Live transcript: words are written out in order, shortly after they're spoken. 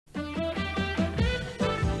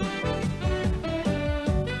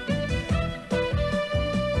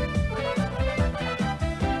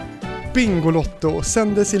Bingolotto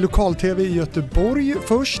sändes i lokal-tv i Göteborg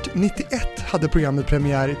först. 91 hade programmet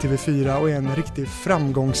premiär i TV4 och är en riktig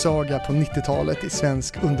framgångssaga på 90-talet i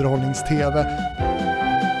svensk underhållnings-tv.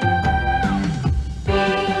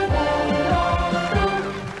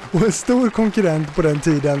 Och en stor konkurrent på den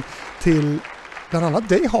tiden till bland annat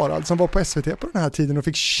dig, Harald, som var på SVT på den här tiden och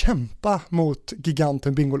fick kämpa mot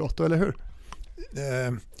giganten Bingolotto, eller hur?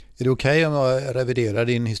 Är det okej om jag reviderar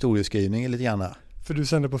din historieskrivning lite grann? För du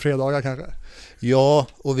sände på fredagar kanske? Ja,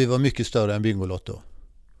 och vi var mycket större än Bingolotto.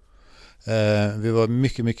 Vi var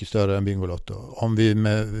mycket, mycket större än Bingolotto. Om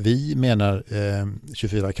vi menar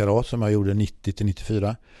 24 karat som jag gjorde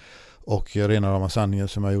 90-94 och Rena rama sanningen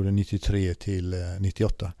som jag gjorde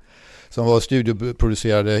 93-98. Som var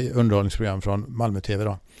studioproducerade underhållningsprogram från Malmö TV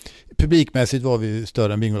då. Publikmässigt var vi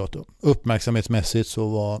större än Bingolotto. Uppmärksamhetsmässigt så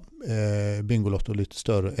var Bingolotto lite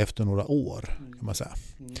större efter några år, kan man säga.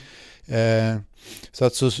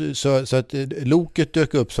 Så att Loket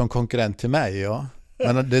dök upp som konkurrent till mig, ja.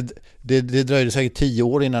 Men det dröjde säkert 10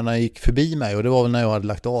 år innan han gick förbi mig, och det var väl när jag hade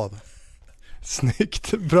lagt av.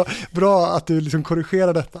 Snyggt, bra att du liksom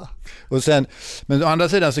korrigerar detta. Och sen, men å andra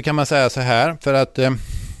sidan så kan man säga så här, för att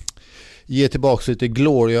ge tillbaka lite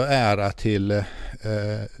gloria och ära till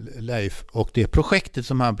Leif och det projektet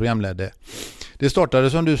som han programledde. Det startade,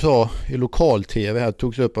 som du sa, i lokal-tv. Här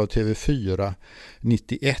togs upp av TV4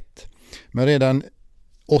 91. Men redan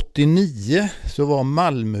 89 så var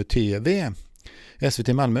Malmö TV, SVT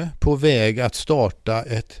Malmö, på väg att starta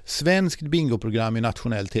ett svenskt bingoprogram i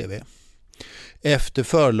nationell tv. Efter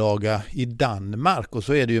förlaga i Danmark. Och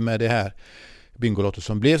så är det ju med det här Bingolotto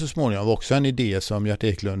som blev så småningom också en idé som Gert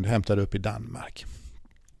Eklund hämtade upp i Danmark.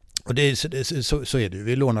 Och så är det ju.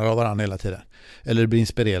 Vi lånar av varandra hela tiden. Eller blir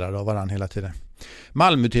inspirerade av varandra hela tiden.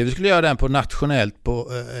 Malmö TV skulle göra den på nationellt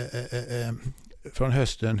från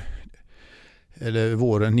hösten eller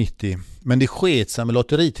våren 90. Men det sket sig med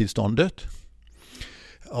lotteritillståndet.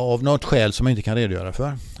 Av något skäl som man inte kan redogöra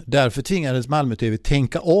för. Därför tvingades Malmö TV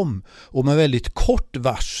tänka om, och med väldigt kort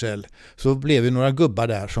varsel så blev det några gubbar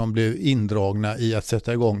där som blev indragna i att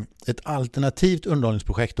sätta igång ett alternativt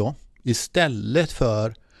underhållningsprojekt då, istället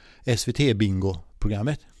för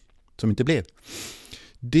SVT-bingo-programmet som inte blev.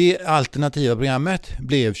 Det alternativa programmet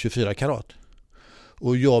blev 24 karat.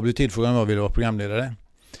 Och jag blev tillfrågad om jag ville vara programledare.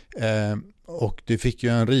 Och det fick ju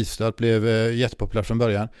en rivstart, blev jättepopulärt från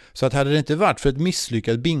början. Så att hade det inte varit för ett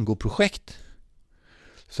misslyckat bingoprojekt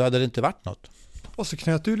så hade det inte varit något. Och så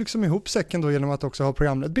knöt du liksom ihop säcken då genom att också ha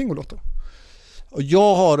programmet Bingolotto. Och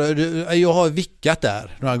jag har vickat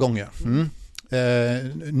där några gånger.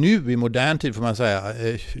 Nu i modern tid får man säga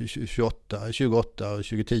 28 och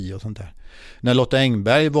 2010 och sånt där. När Lotta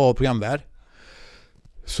Engberg var programvärd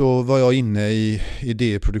så var jag inne i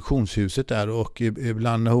det produktionshuset där, och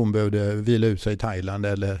ibland när hon behövde vila ut sig i Thailand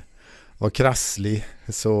eller var krasslig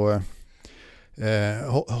så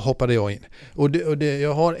hoppade jag in. Och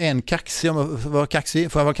jag har en kaxig, om jag får vara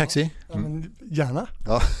kaxig. Får jag vara kaxig? Ja, men gärna.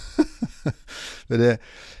 Ja.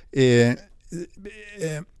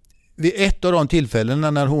 Vid ett av de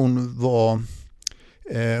tillfällena när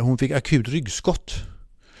hon fick akut ryggskott.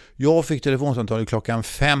 Jag fick telefonsamtal klockan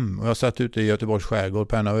 5 och jag satt ute i Göteborgs skärgård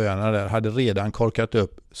på en av öarna där. Hade redan korkat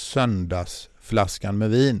upp söndagsflaskan med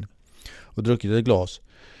vin och druckit ett glas.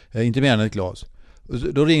 Inte mer än ett glas. Och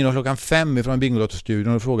då ringer de klockan 5 ifrån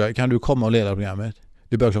Bingolotto-studion och frågar: kan du komma och leda programmet?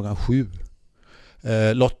 Det börjar klockan 7.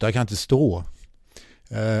 Lotta kan inte stå.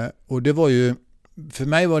 Och det var ju, för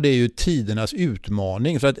mig var det ju tidernas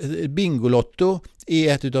utmaning. För att Bingolotto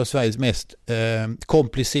är ett av Sveriges mest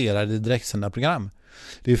komplicerade direktsända program.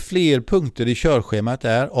 Det är fler punkter i körschemat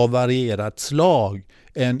där av varierat slag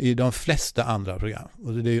än i de flesta andra program.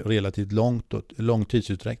 Och det är relativt lång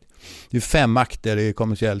tidsutsträckt. Det är 5 akter i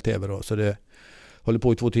kommersiell tv då, så det håller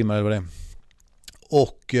på i 2 timmar eller vad det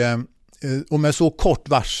är. Och med så kort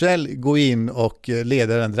varsel gå in och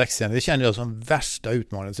leda den direktsändningen, det kände jag som värsta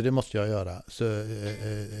utmaningen, så det måste jag göra.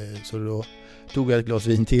 Så då tog jag ett glas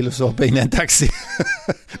vin till och så hoppade in en taxi.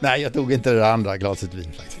 Nej, jag tog inte det andra glaset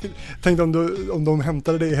vin faktiskt. Tänkte om de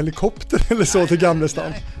hämtade dig i helikopter eller så till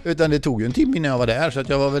Gamlestan. Utan det tog ju en timme innan jag var där, så att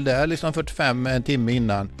jag var väl där liksom 45 en timme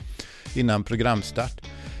innan programstart.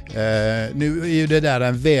 Nu är ju det där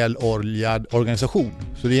en väloljad organisation,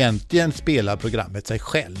 så det egentligen spelar programmet sig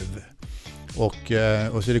själv. Och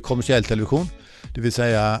så är det kommersiell television, det vill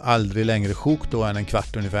säga aldrig längre sjok då än en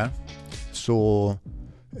kvart ungefär. Så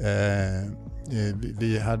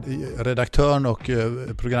vi hade redaktören och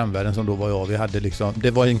programvärden som då var jag, vi hade liksom,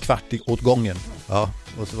 det var en kvart åt gången. Ja,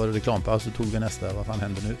 och så var det reklampaus, så tog vi nästa, vad fan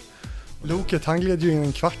händer nu? Loket, han gled ju in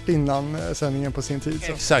en kvart innan sändningen på sin tid.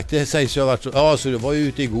 Så. Exakt, det sägs ju ha varit så. Ja, så du var ju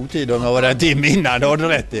ute i god tid om jag var där en timme innan, det har du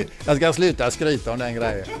rätt i. Jag ska sluta skryta om den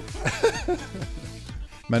grejen.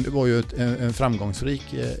 Men det var ju en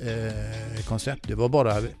framgångsrik koncept. Det var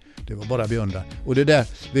bara beundran. Och det där,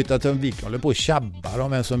 vet du att vi håller på och tjabbar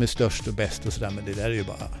om vem som är störst och bäst och sådär, men det där är ju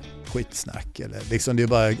bara skitsnack. Eller liksom det är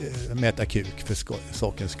bara mäta kuk för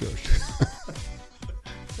sakens skull.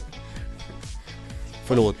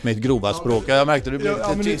 Förlåt, mitt grova språk. Jag märkte du blev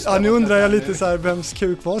lite tyst. Nu undrar jag lite så här, vems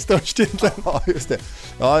kuk var störst egentligen? Ja, just det.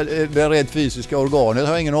 Ja, det rent fysiska organet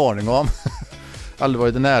har jag ingen aning om. Aldrig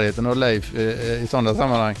varit i närheten av Leif i sådana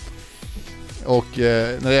sammanhang. Och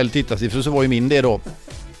när det gäller tittarsiffror så var ju min det då.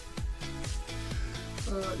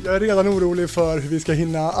 Jag är redan orolig för hur vi ska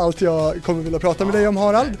hinna allt jag kommer vilja prata med dig om,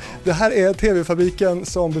 Harald. Det här är TV-fabriken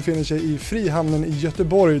som befinner sig i Frihamnen i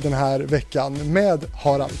Göteborg den här veckan med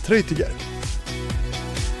Harald Treutiger.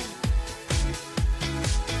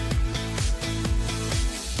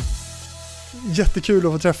 Jättekul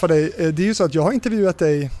att få träffa dig. Det är ju så att jag har intervjuat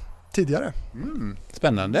dig tidigare.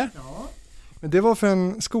 Spännande. Ja. Men det var för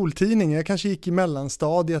en skoltidning. Jag kanske gick i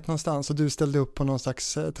mellanstadiet någonstans och du ställde upp på någon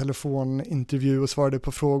slags telefonintervju och svarade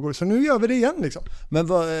på frågor. Så nu gör vi det igen liksom. Men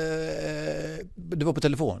det var på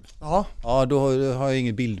telefon? Ja. Ja, då har jag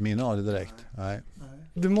ingen bildminne av det direkt. Nej.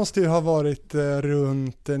 Du måste ju ha varit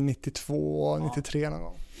runt 92, 93 någon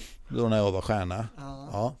gång. Då när jag var stjärna.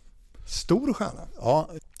 Ja. Stor stjärna. Ja.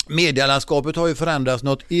 Medielandskapet har ju förändrats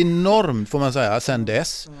något enormt får man säga sedan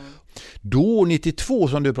dess. Då 92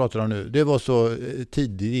 som du pratar om nu, det var så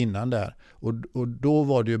tidigt innan där. Och då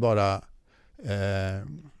var det ju bara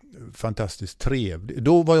fantastiskt trevligt.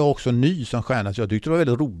 Då var jag också ny som stjärna så jag tyckte det var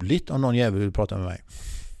väldigt roligt om någon jävel ville prata med mig.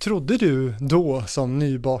 Trodde du då som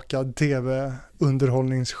nybakad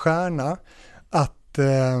tv-underhållningsstjärna att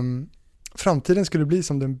framtiden skulle bli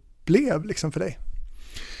som den blev liksom för dig?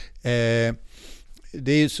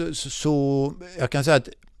 Det är så jag kan säga att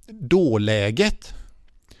dåläget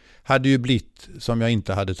hade ju blivit som jag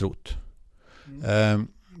inte hade trott.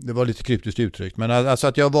 Det var lite kryptiskt uttryckt, men alltså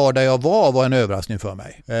att jag var där jag var en överraskning för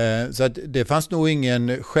mig. Så att det fanns nog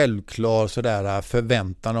ingen självklar sådär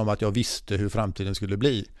förväntan om att jag visste hur framtiden skulle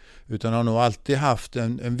bli. Utan jag har nog alltid haft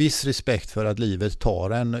en viss respekt för att livet tar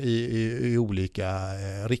en i olika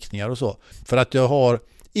riktningar och så. För att jag har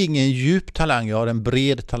ingen djup talang, jag har en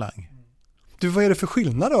bred talang. Du, vad är det för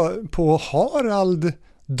skillnad då på Harald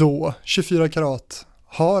då, 24 karat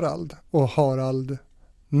Harald och Harald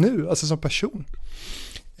nu, alltså som person?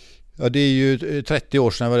 Ja, det är ju 30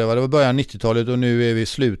 år sedan det var början 90-talet och nu är vi i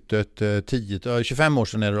slutet 25 år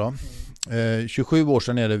sedan är det då. 27 år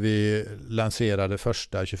sedan är det vi lanserade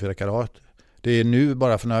första 24 karat. Det är nu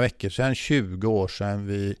bara för några veckor sedan, 20 år sedan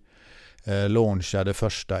vi launchade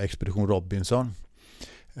första Expedition Robinson.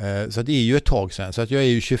 Så det är ju ett tag sedan. Så att jag är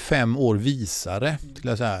ju 25 år visare,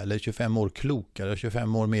 skulle jag säga, eller 25 år klokare,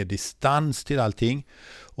 25 år mer distans till allting.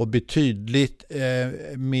 Och betydligt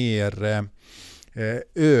mer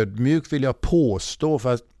ödmjuk vill jag påstå,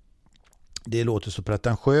 för att det låter så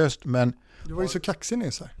pretentiöst, men... Du var ju så kaxig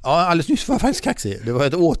nyss här. Ja, alldeles nyss var jag faktiskt kaxig. Det var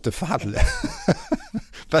ett återfall.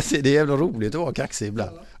 Fast det är jävla roligt att vara kaxig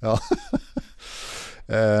ibland. Ja.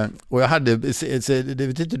 Och jag hade, det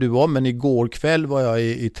vet inte du om, men igår kväll var jag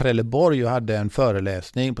i Trelleborg och hade en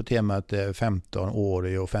föreläsning på temat 15 år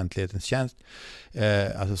i offentlighetens tjänst,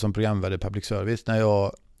 alltså som programvärd public service, när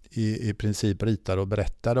jag i princip ritade och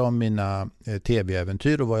berättade om mina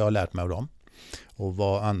tv-äventyr och vad jag har lärt mig av dem och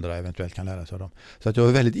vad andra eventuellt kan lära sig av dem. Så att jag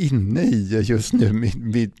är väldigt inne i just nu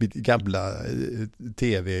mitt gamla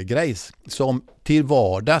tv-grejs som till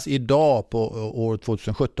vardags idag på år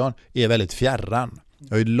 2017 är väldigt fjärran.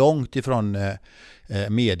 Jag är långt ifrån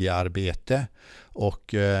mediearbete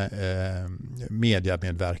och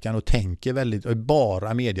mediamedverkan och tänker väldigt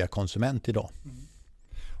bara mediekonsument idag.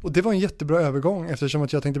 Och det var en jättebra övergång eftersom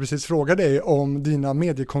att jag tänkte precis fråga dig om dina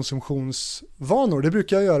mediekonsumtionsvanor. Det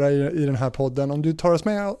brukar jag göra i den här podden. Om du tar oss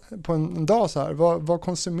med på en dag så här, vad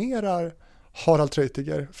konsumerar Harald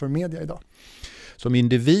Treutiger för media idag? Som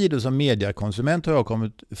individ och som mediekonsument har jag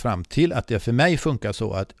kommit fram till att det för mig funkar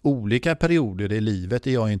så att olika perioder i livet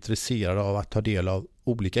är jag intresserad av att ta del av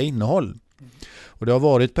olika innehåll. Och det har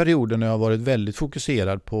varit perioder när jag har varit väldigt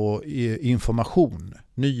fokuserad på information.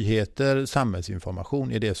 Nyheter,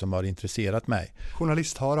 samhällsinformation är det som har intresserat mig.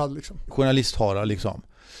 Journalist-Harald liksom. Journalist-Harald liksom.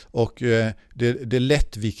 Och det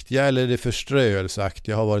lättviktiga eller det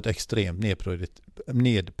förströelseaktiga har varit extremt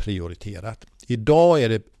nedprioriterat. Idag är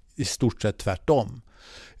det i stort sett tvärtom.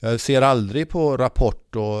 Jag ser aldrig på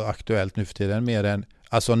Rapport och Aktuellt nu för tiden mer än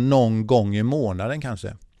alltså någon gång i månaden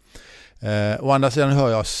kanske. Å andra sidan hör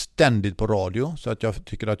jag ständigt på radio så att jag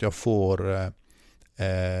tycker att jag får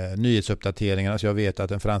nyhetsuppdateringar. Så jag vet att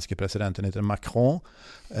den franske presidenten heter Macron.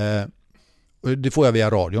 Det får jag via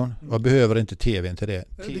radion. Jag behöver inte tvn till det.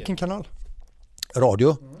 Vilken kanal?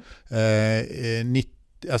 Radio.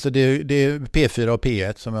 Alltså det är P4 och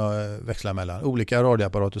P1 som jag växlar mellan. Olika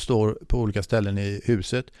radioapparater står på olika ställen i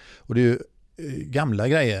huset. Och det är ju gamla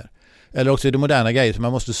grejer. Eller också är det moderna grejer som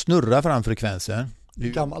man måste snurra fram frekvensen. Det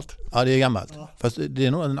är gammalt. Ja, det är gammalt. Ja. Fast det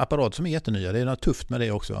är nog en apparat som är jättenya. Det är något tufft med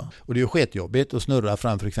det också. Och det är ju sketjobbigt att snurra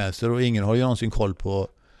fram frekvenser och ingen har ju någonsin koll på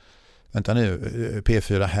vänta nu,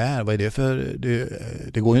 P4 här, vad är det för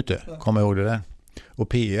det går ju inte, komma ihåg det där.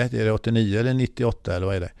 Och P1, är det 89 eller 98 eller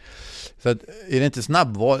vad är det? Så att, är det inte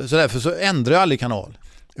snabbval, så därför så ändrar jag aldrig kanal.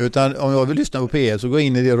 Utan om jag vill lyssna på P1 så går jag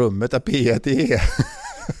in i det rummet där P1 är.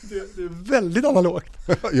 Det är väldigt analogt.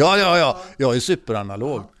 Ja, jag är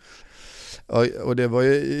superanalog. Och det var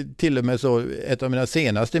ju till och med så, ett av mina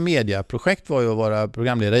senaste mediaprojekt var ju att vara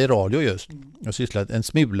programledare i radio just. Jag har sysslat en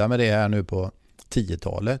smula med det här nu på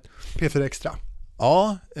 10-talet. P4 Extra.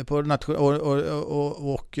 Ja, på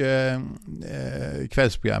och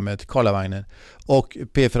kvällsprogrammet Karlavagnen och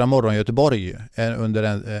P4 Morgon Göteborg under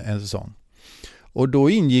en säsong. Och då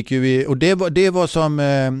ingick ju vi, och det var som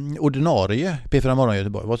ordinarie P4 Morgon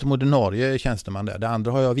Göteborg, var som ordinarie tjänsteman där. Det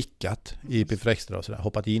andra har jag vickat i P4 Extra och sådär,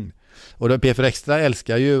 hoppat in. Och då P4 Extra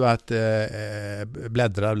älskar ju att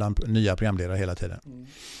bläddra bland nya programledare hela tiden.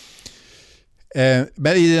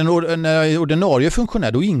 Men i den ordinarie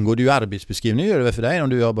funktionen då ingår det ju arbetsbeskrivning, gör det för dig om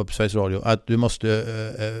du jobbar på Sveriges Radio, att du måste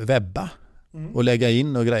webba och lägga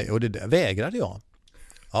in och grejer, och det där vägrade jag.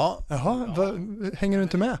 Ja. Jaha, hänger du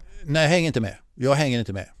inte med? Nej, jag hänger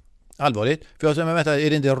inte med. Allvarligt. För jag säger, men vänta, är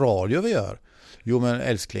det inte radio vi gör? Jo, men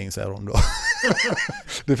älskling, säger hon då.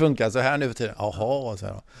 Det funkar så här nu för tiden. Jaha, så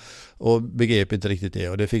här. Och begrep inte riktigt det,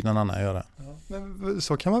 och det fick någon annan göra. Ja, men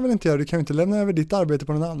så kan man väl inte göra? Du kan ju inte lämna över ditt arbete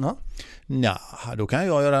på någon annan. Ja, då kan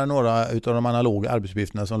jag göra några utav de analoga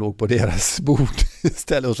arbetsuppgifterna som låg på deras bord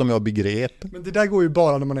istället, och som jag begrep. Men det där går ju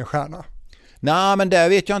bara när man är stjärna. Nej, men där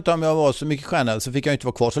vet jag inte om jag var så mycket stjärna, så fick jag inte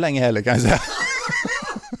vara kvar så länge heller, kan jag säga.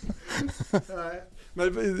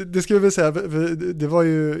 Nej, men det ska jag väl säga, det var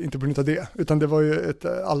ju inte på grund av det, utan det var ju ett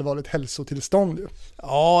allvarligt hälsotillstånd ju.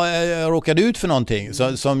 Ja, jag råkade ut för någonting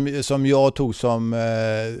som jag tog som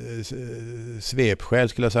svepskäl,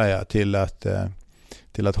 skulle jag säga, till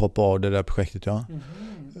att hoppa av det där projektet, ja.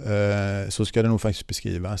 Så ska det nog faktiskt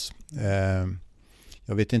beskrivas.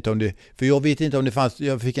 Jag vet inte om det fanns,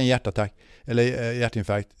 jag fick en hjärtattack eller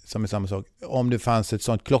hjärtinfarkt som är samma sak. Om det fanns ett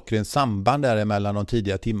sånt klockrent samband där mellan de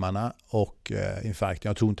tidiga timmarna och infarkten,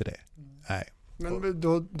 jag tror inte det. Nej. Men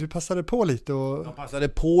då, du passade på lite och... Jag passade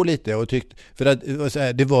på lite och tyckte, för att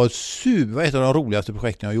det var ett av de roligaste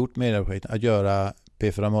projekten jag har gjort med det projektet, att göra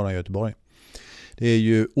P4 Morgon Göteborg. Det är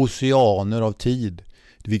ju oceaner av tid,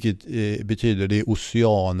 vilket betyder det är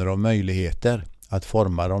oceaner av möjligheter att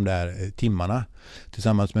forma de där timmarna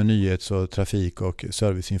tillsammans med nyhets- och trafik- och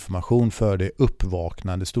serviceinformation för det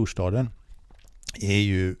uppvaknande storstaden. Det är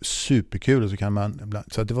ju superkul, och så kan man,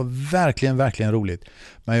 så att det var verkligen, verkligen roligt.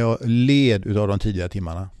 Men jag led utav de tidiga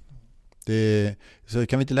timmarna. Så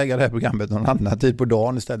kan vi inte lägga det här programmet någon annan tid på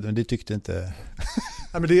dagen istället, men det tyckte inte...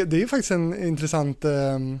 Ja, men det är faktiskt en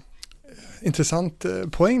intressant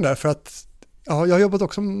poäng där, för att ja, jag har jobbat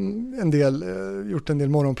också gjort en del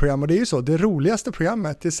morgonprogram, och det är ju så, det roligaste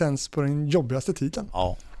programmet det sänds på den jobbigaste tiden.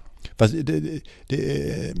 Ja, fast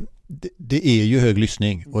det är ju hög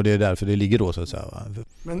lyssning, och det är därför det ligger då, så att säga.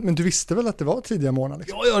 Men du visste väl att det var tidiga morgnar?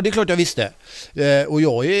 Liksom? Ja, det är klart jag visste. Och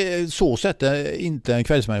jag är så sett inte en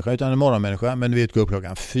kvällsmänniska utan en morgonmänniska, men vi vet, gå upp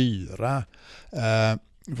klockan 4.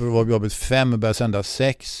 För det var jobbet 5 och började sända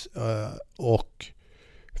 6, och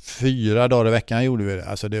 4 dagar i veckan gjorde vi det.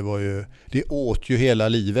 Alltså det åt ju hela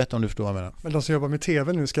livet, om du förstår vad jag menar. Men de som jobbar med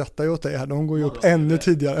tv nu skrattar ju åt det här. De går ju upp ännu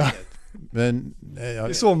tidigare. Men, det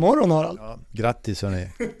är sovmorgon, Harald. Ja, grattis hörni.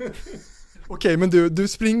 Okej, men du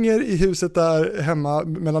springer i huset där hemma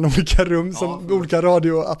mellan olika rum, som olika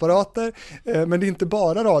radioapparater. Men det är inte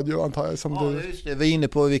bara radio, antar jag, som du... Just det. Vi är inne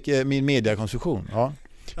på min mediakonsumtion. Ja.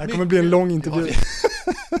 Det här kommer bli en lång intervju.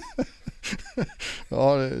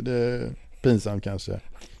 Ja, det är pinsamt kanske.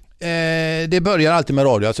 Det börjar alltid med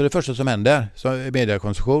radio, alltså det första som händer, så är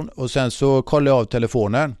mediakonsumtion, och sen så kollar jag av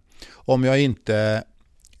telefonen om jag inte,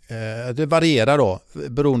 det varierar då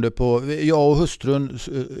beroende på, jag och hustrun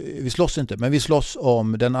vi slåss inte, men vi slåss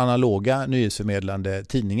om den analoga nyhetsförmedlande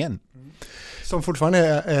tidningen. Som fortfarande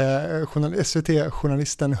är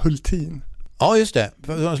SVT-journalisten Hultin. Ja, just det,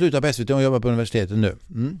 hon slutar på SVT och jobbar på universitetet nu.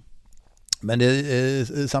 Men det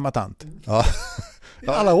är samma tant. Ja. I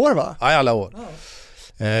alla år, va? Ja, i alla år.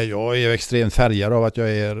 Jag är extremt färgad av att jag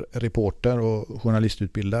är reporter och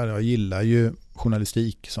journalistutbildad. Jag gillar ju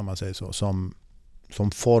journalistik, som man säger så, som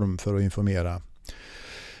form för att informera.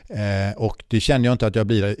 Och det känner jag inte att jag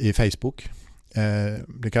blir i Facebook.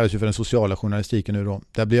 Det kallas ju för den sociala journalistiken nu då.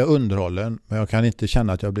 Där blir jag underhållen, men jag kan inte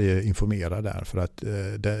känna att jag blir informerad där, för att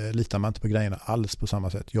där litar man inte på grejerna alls på samma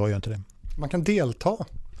sätt. Jag gör inte det. Man kan delta.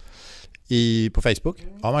 På Facebook?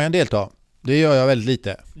 Ja, man kan delta. Det gör jag väldigt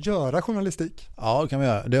lite. Göra journalistik? Ja, det kan vi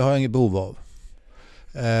göra. Det har jag inget behov av.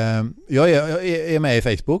 Jag är med i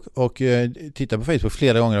Facebook och tittar på Facebook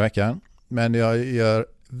flera gånger i veckan. Men jag gör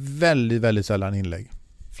väldigt, väldigt sällan inlägg.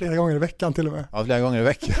 Flera gånger i veckan till och med? Ja, flera gånger i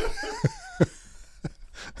veckan.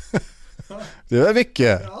 Det är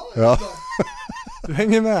mycket. Ja. Du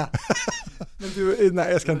hänger med. Men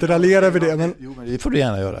nej, jag ska inte raljera över det. Men... Jo, men det får du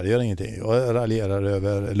gärna göra. Det gör ingenting. Jag raljerar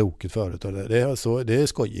över loket förut. Och det är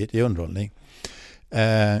skojigt. Det är underhållning.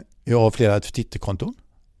 Jag har flera Twitterkonton.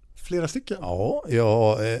 Flera stycken? Ja,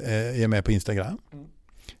 jag är med på Instagram.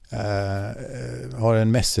 Har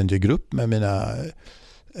en messengergrupp med mina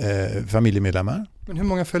familjemedlemmar. Men hur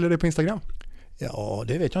många följer dig på Instagram? Ja,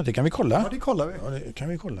 det vet jag inte. Kan vi kolla? Ja, det kollar vi. Ja, det kan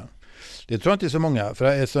vi kolla. Det tror jag inte är så många. För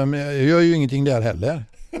jag gör ju ingenting där heller.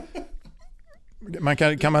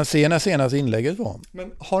 Kan man se när senaste inlägget var?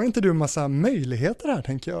 Men har inte du en massa möjligheter här,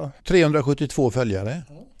 tänker jag? 372 följare.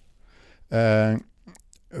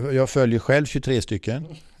 Jag följer själv 23 stycken.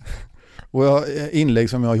 Och jag inlägg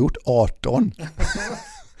som jag har gjort 18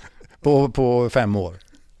 på 5 år.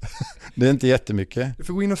 Det är inte jättemycket. Du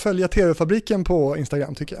får gå in och följa TV-fabriken på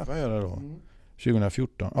Instagram, tycker jag. Vad gör jag då?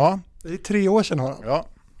 2014. Ja. Det är 3 år sedan, har han. Ja.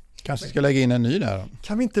 Kanske ska lägga in en ny där då.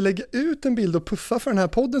 Kan vi inte lägga ut en bild och puffa för den här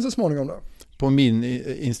podden så småningom då? På min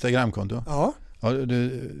Instagramkonto? Ja. Ja,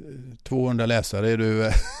 200 läsare är du...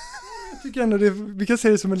 Jag tycker ändå vi kan se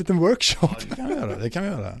det som en liten workshop. Ja, det kan vi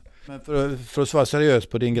göra. Men för att svara seriöst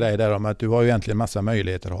på din grej där om att du har ju egentligen massa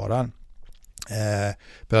möjligheter, Harald.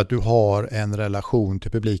 För att du har en relation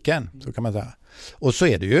till publiken, så kan man säga. Och så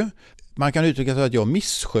är det ju. Man kan uttrycka så att jag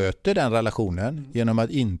missköter den relationen genom att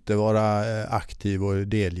inte vara aktiv och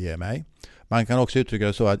delge mig. Man kan också uttrycka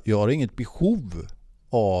det så att jag har inget behov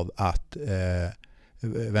av att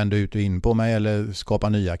vända ut och in på mig eller skapa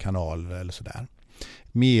nya kanaler eller sådär.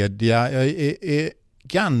 Media, jag är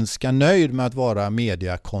ganska nöjd med att vara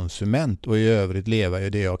mediakonsument och i övrigt leva i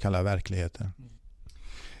det jag kallar verkligheten.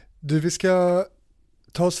 Du, vi ska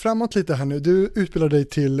ta oss framåt lite här nu. Du utbildade dig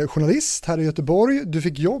till journalist här i Göteborg. Du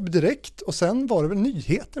fick jobb direkt och sen var det väl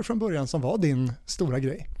nyheter från början som var din stora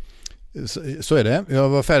grej. Så är det. Jag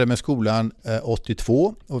var färdig med skolan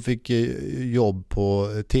 82 och fick jobb på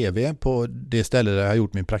tv på det ställe där jag har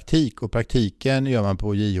gjort min praktik. Och praktiken gör man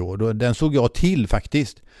på JH. Den såg jag till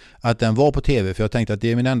faktiskt att den var på tv, för jag tänkte att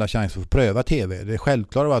det är min enda chans att få pröva tv. Det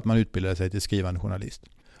självklart var att man utbildade sig till skrivande journalist.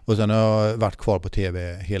 Och sen har jag varit kvar på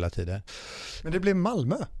tv hela tiden. Men det blev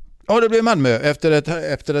Malmö? Ja, det blev Malmö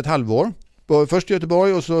efter ett halvår. Först i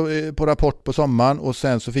Göteborg och så på Rapport på sommaren, och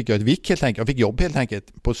sen så fick jag ett vick helt enkelt. Jag fick jobb helt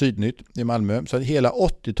enkelt på Sydnytt i Malmö. Så hela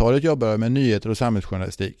 80-talet jobbade jag med nyheter och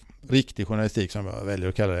samhällsjournalistik. Riktig journalistik som jag väljer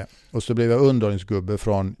att kalla det. Och så blev jag underhållningsgubbe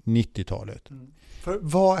från 90-talet. För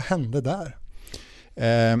vad hände där?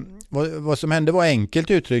 Vad som hände var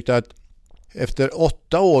enkelt uttryckt att efter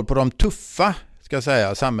 8 år på de tuffa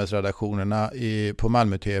samhällsredaktionerna på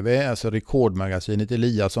Malmö TV, alltså Rekordmagasinet,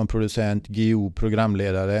 Eliasson producent, GO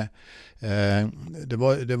programledare. Det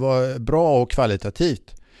var bra och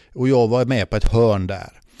kvalitativt och jag var med på ett hörn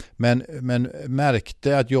där. Men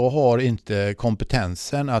märkte att jag har inte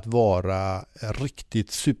kompetensen att vara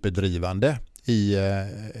riktigt superdrivande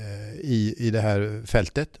i det här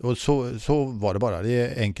fältet. Och så var det bara. Det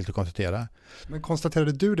är enkelt att konstatera. Men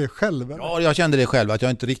konstaterade du det själv? Eller? Ja, jag kände det själv att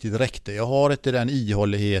jag inte riktigt räckte. Jag har inte den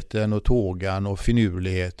ihålligheten och tågan och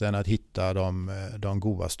finurligheten att hitta de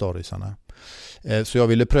goda storiesarna. Så jag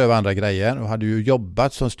ville pröva andra grejer och hade ju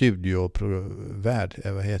jobbat som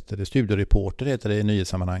studioreporter heter det i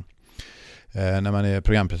nyhetssammanhang. När man är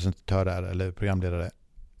programpresentatör där eller programledare.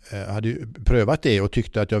 Jag hade ju prövat det och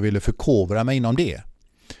tyckte att jag ville förkovra mig inom det.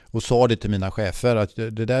 Och sa det till mina chefer att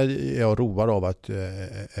det där är jag road av att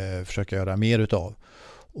försöka göra mer utav.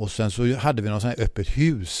 Och sen så hade vi någon sån här öppet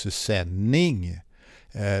hussändning,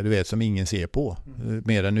 du vet, som ingen ser på,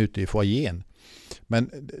 mer än ute i foajén.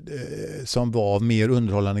 Men som var av mer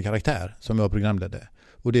underhållande karaktär som jag programledde.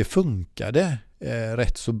 Och det funkade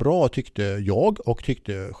rätt så bra tyckte jag och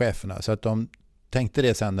tyckte cheferna. Så att de tänkte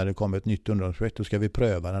det sen när det kom ett nytt underhållningsprojekt, då ska vi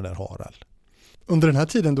pröva den där Harald. under den här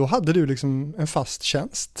tiden då hade du liksom en fast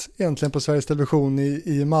tjänst egentligen på Sveriges Television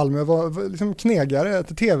i Malmö. Var liksom knegare,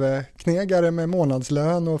 tv-knegare med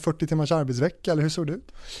månadslön och 40 timmars arbetsvecka, eller hur såg det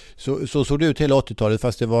ut? Så såg det ut hela 80-talet,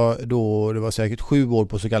 fast det var säkert 7 år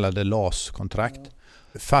på så kallade LAS-kontrakt.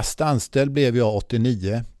 Fast anställd blev jag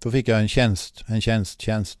 89. Då fick jag en tjänst.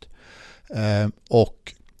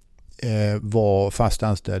 Och var fast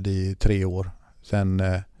anställd i 3 år. Sen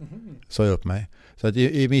sa jag upp mig. Så att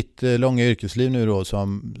i mitt långa yrkesliv nu då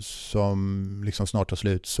som liksom snart tar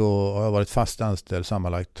slut, så har jag varit fast anställd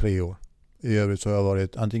sammanlagt 3 år. I övrigt så har jag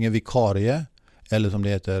varit antingen vikarie eller som det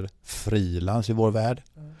heter frilans i vår värld.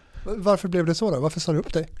 Varför blev det så då? Varför sa du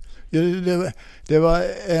upp dig? Det var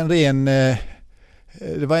en ren...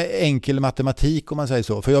 Det var enkel matematik om man säger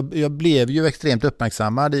så. För jag blev ju extremt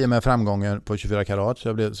uppmärksammad i och med framgången på 24 karat. Så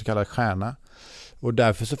jag blev så kallad stjärna. Och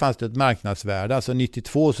därför så fanns det ett marknadsvärde. Alltså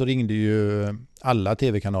 92 så ringde ju alla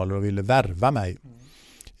tv-kanaler och ville värva mig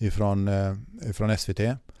ifrån SVT.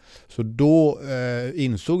 Så då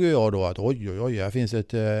insåg jag då att oj, här finns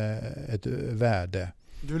ett värde.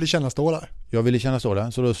 Du ville känna stå där? Jag ville känna stå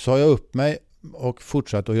där. Så då sa jag upp mig och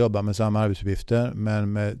fortsatte att jobba med samma arbetsuppgifter,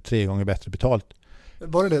 men med 3 gånger bättre betalt.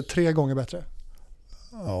 Var det 3 gånger bättre?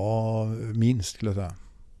 Ja, minst skulle jag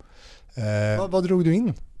säga. Vad drog du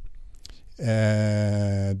in?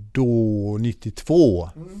 Då 92.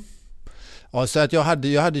 Ja, så att jag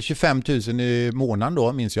hade 25 000 i månaden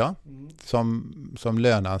då, minns jag. Som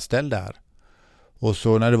löneanställd där. Och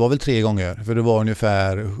så när det var väl 3 gånger, för det var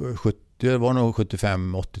ungefär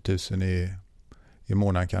 75-80 000 i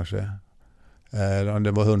månaden kanske.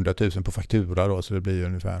 Det var 100 000 på faktura då, så det blir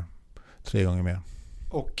ungefär 3 gånger mer.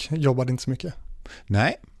 Och jobbade inte så mycket?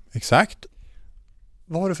 Nej, exakt.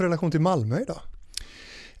 Vad har du för relation till Malmö idag?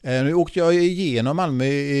 Nu åkte jag igenom Malmö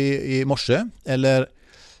i morse.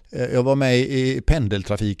 Jag var med i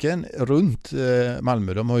pendeltrafiken runt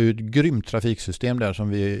Malmö. De har ju ett grymt trafiksystem där som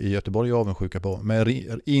vi i Göteborg är avundsjuka på. Med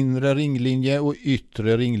inre ringlinje och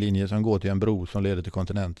yttre ringlinje som går till en bro som leder till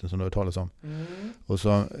kontinenten som du har talat om. Och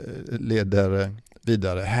som leder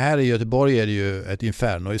vidare. Här i Göteborg är det ju ett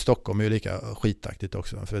inferno. I Stockholm är det lika skitaktigt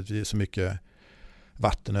också. För att det är så mycket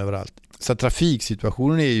vatten överallt. Så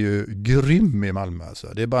trafiksituationen är ju grym i Malmö. Alltså.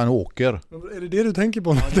 Det är bara en åker. Är det du tänker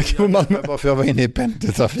på när du tänker på Malmö? Varför jag var inne i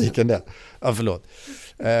pendeltrafiken där. Ja, förlåt.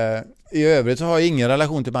 I övrigt så har jag ingen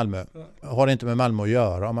relation till Malmö. Har inte med Malmö att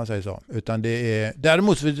göra om man säger så. Utan det är...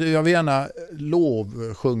 Däremot jag vill gärna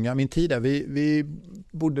lovsjunga min tid där. Vi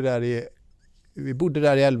bodde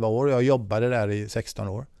där i 11 år. Jag jobbade där i 16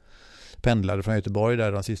 år. Pendlade från Göteborg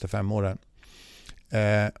där de sista 5 åren.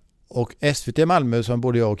 Och SVT Malmö, som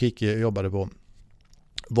både jag och Kicki jobbade på,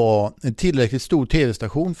 var en tillräckligt stor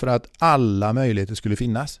tv-station för att alla möjligheter skulle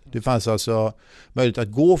finnas. Det fanns alltså möjlighet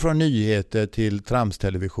att gå från nyheter till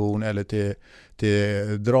tramstelevision eller till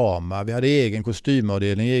drama. Vi hade egen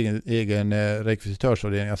kostymavdelning, egen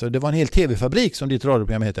rekvisitörsavdelning. Alltså det var en hel tv-fabrik som ditt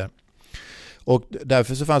radioprogram heter. Och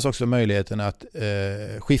därför så fanns också möjligheten att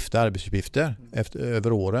skifta arbetsuppgifter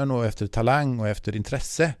över åren och efter talang och efter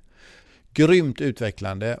intresse. Grymt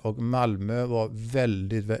utvecklande, och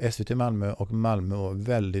SVT Malmö och Malmö var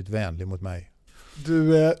väldigt vänlig mot mig.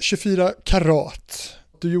 Du 24 karat.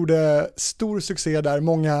 Du gjorde stor succé där.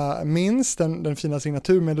 Många minns den fina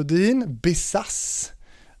signaturmelodin. Bissass.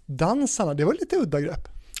 Dansarna, det var lite udda grepp.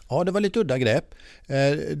 Ja, det var lite udda grepp.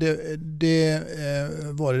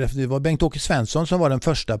 Det var Bengt-Åke Svensson som var den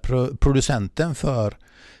första producenten för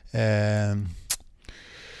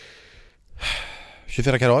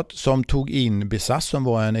 24 karat, som tog in Bissass, som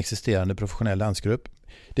var en existerande professionell dansgrupp.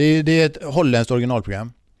 Det är ett holländskt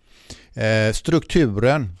originalprogram.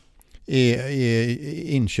 Strukturen är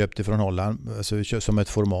inköpt från Holland, alltså som ett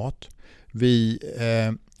format. Vi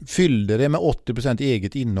fyllde det med 80%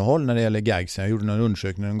 eget innehåll när det gäller gagsen. Jag gjorde en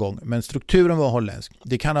undersökning en gång. Men strukturen var holländsk.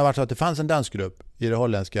 Det kan ha varit så att det fanns en dansgrupp i det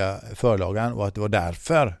holländska förlagan och att det var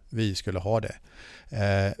därför vi skulle ha det.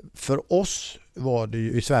 För oss var det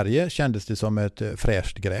ju, i Sverige kändes det som ett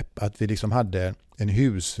fräscht grepp att vi liksom hade en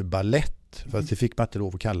husballett, fast det fick man inte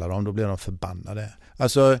lov att kalla dem, då blev de förbannade.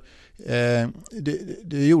 Alltså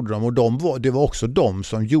det gjorde de, och det var också de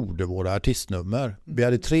som gjorde våra artistnummer. Vi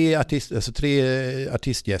hade 3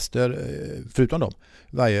 artistgäster förutom dem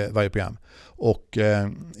varje program, och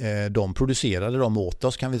de producerade dem åt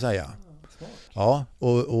oss, kan vi säga. Ja,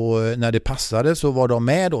 och när det passade så var de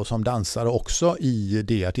med då som dansare också i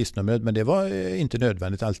det artistnumret, men det var inte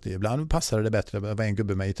nödvändigt alltid. Ibland passade det bättre, det var en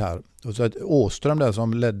gubbe med gitarr. Och så att Åström där,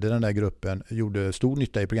 som ledde den där gruppen, gjorde stor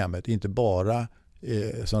nytta i programmet, inte bara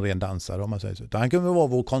som ren dansare om man säger så. Han kunde vara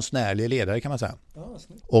vår konstnärliga ledare, kan man säga.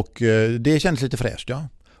 Och det kändes lite fräscht, ja.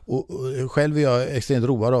 Och själv är jag extremt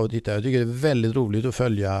road av att titta. Jag tycker det är väldigt roligt att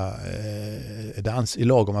följa dans i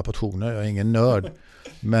lagoma portioner. Jag är ingen nörd.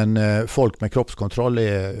 Men folk med kroppskontroll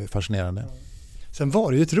är fascinerande. Sen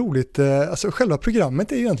var det ju ett roligt, alltså själva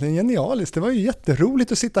programmet är ju egentligen genialiskt. Det var ju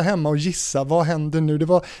jätteroligt att sitta hemma och gissa, vad händer nu?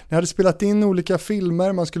 Ni hade spelat in olika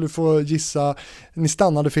filmer, man skulle få gissa, ni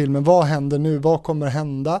stannade filmen, vad händer nu? Vad kommer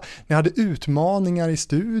hända? Ni hade utmaningar i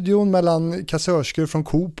studion mellan kassörskor från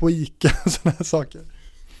Coop och Ica och sådana här saker.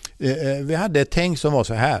 Vi hade ett tänk som var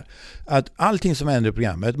så här, att allting som händer i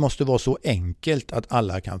programmet måste vara så enkelt att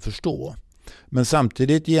alla kan förstå. Men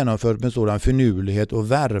samtidigt genomfört med sådan finurlighet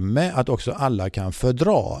och värme att också alla kan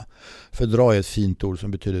fördra. Fördra är ett fint ord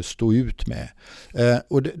som betyder stå ut med.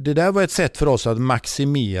 Och det där var ett sätt för oss att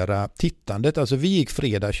maximera tittandet. Alltså vi gick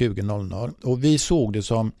fredag 20.00 och vi såg det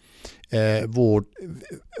som vår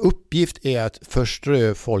uppgift är att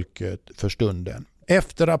förströ folket för stunden.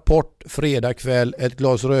 Efter Rapport, fredag kväll, ett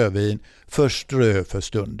glas rödvin, förströ för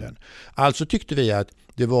stunden. Alltså tyckte vi att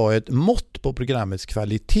det var ett mått på programmets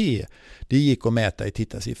kvalitet. Det gick att mäta i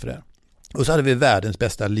tittarsiffror. Och så hade vi världens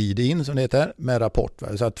bästa lead-in som det heter med Rapport.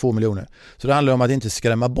 Så 2 miljoner. Så det handlar om att inte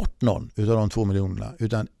skrämma bort någon utav de 2 miljonerna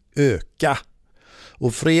utan öka.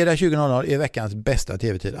 Och fredag 20.00 är veckans bästa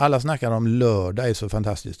tv-tid. Alla snackar om lördag är så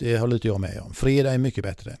fantastiskt. Det håller inte jag med om. Fredag är mycket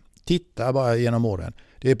bättre. Titta bara genom åren.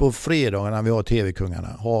 Det är på fredagarna vi har tv-kungarna.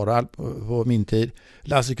 Harald på min tid.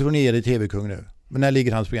 Lasse Kronér är tv-kung nu. Men när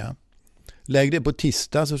ligger hans program? Lägg det på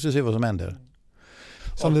tisdag så ska vi se vad som händer.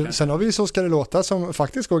 Sen har vi Så ska det låta som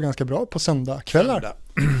faktiskt går ganska bra på söndagkvällar.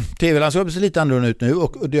 TV-landskapet ser lite annorlunda ut nu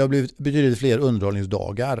och det har blivit betydligt fler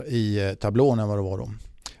underhållningsdagar i tablån än vad det var då.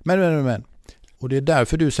 Men. Och det är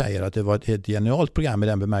därför du säger att det var ett genialt program i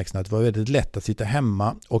den bemärkelsen att det var väldigt lätt att sitta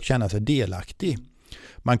hemma och känna sig delaktig.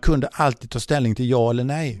 Man kunde alltid ta ställning till ja eller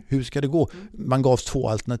nej. Hur ska det gå? Man gavs 2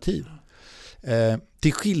 alternativ.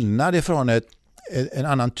 Till skillnad ifrån en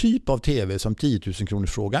annan typ av tv som 10 000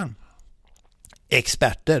 kronors frågan.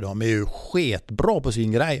 Experter, de är ju sketbra på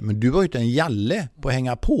sin grej, men du var ju inte en jalle på att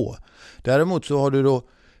hänga på. Däremot så har du då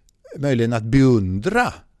möjligheten att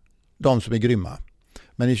beundra de som är grymma.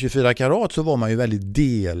 Men i 24 karat så var man ju väldigt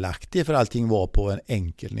delaktig för allting var på en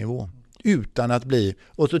enkel nivå. Utan att bli,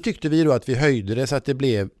 och så tyckte vi då att vi höjde det så att det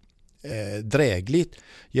blev drägligt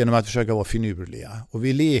genom att försöka vara finurliga. Och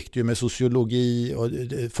vi lekte ju med sociologi och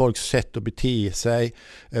folks sätt att bete sig,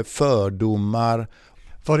 fördomar.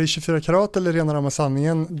 Var det i 24 karat eller rena rama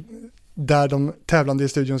sanningen där de tävlande i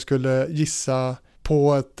studion skulle gissa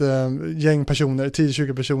på ett gäng personer,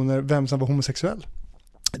 10-20 personer, vem som var homosexuell?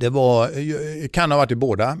 Det kan ha varit i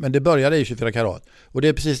båda, men det började i 24 karat. Och det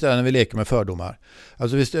är precis där när vi leker med fördomar.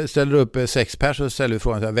 Alltså vi ställer upp 6 personer och ställer vi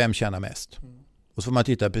frågan så här, vem tjänar mest? Och så får man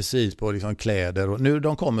titta precis på liksom kläder. Och nu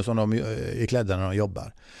de kommer som de är klädda när de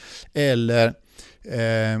jobbar. Eller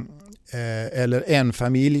en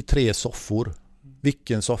familj, 3 soffor.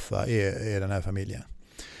 Vilken soffa är den här familjen?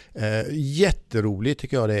 Jätteroligt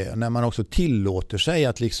tycker jag det är när man också tillåter sig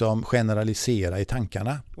att liksom generalisera i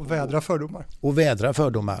tankarna. Och vädra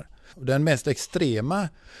fördomar. Och den mest extrema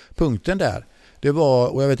punkten där, det var,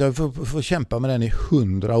 och jag vet jag får kämpa med den i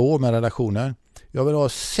 100 år med redaktionen. Jag vill ha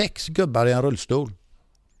 6 gubbar i en rullstol.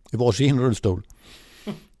 I varsin rullstol.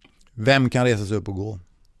 Vem kan resa sig upp och gå?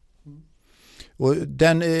 Och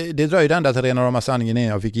det dröjde ända till rena rama sanningen innan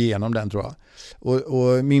jag fick igenom den, tror jag.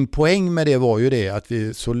 Och min poäng med det var ju det att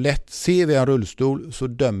vi så lätt ser vi en rullstol så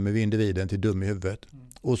dömer vi individen till dum i huvudet.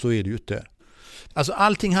 Och så är det ju inte. Alltså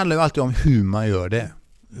allting handlar ju alltid om hur man gör det.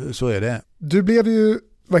 Så är det. Du blev ju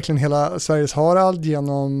verkligen hela Sveriges Harald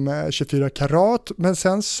genom 24 karat, men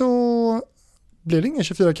sen så blev det ingen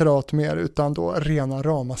 24 karat mer utan då rena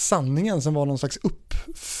rama sanningen som var någon slags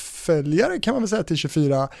uppföljare kan man väl säga till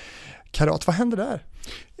 24 karat. Vad hände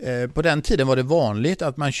där? På den tiden var det vanligt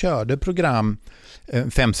att man körde program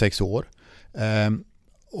 5-6 år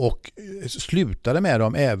och slutade med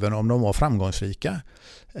dem även om de var framgångsrika.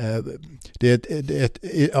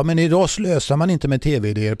 Men idag slösar man inte med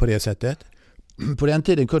tv-idéer på det sättet. På den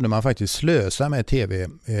tiden kunde man faktiskt slösa med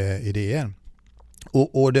tv-idéer.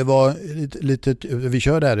 Och det var lite, vi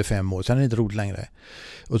körde här i 5 år, sen är det inte roligt längre.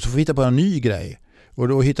 Och så får vi hitta på en ny grej. Och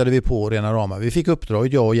då hittade vi på rena ramar. Vi fick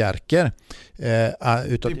uppdraget, jag och Jerker.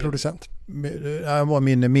 Din producent? Han var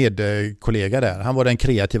min medkollega där. Han var den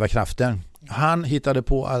kreativa kraften. Han hittade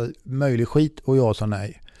på all möjlig skit och jag sa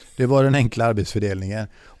nej. Det var den enkla arbetsfördelningen.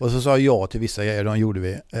 Och så sa jag till vissa grejer, de gjorde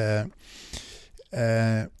vi.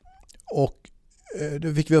 Och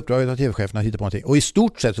då fick vi uppdraget av tv-chefen att hitta på någonting. Och i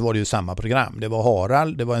stort sett så var det ju samma program. Det var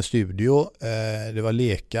Harald, det var en studio, det var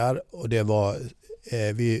lekar och det var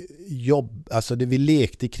vi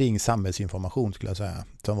lekte kring samhällsinformation skulle jag säga,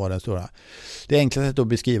 som var den stora. Det enklaste sättet att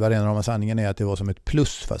beskriva den av sanningen är att det var som ett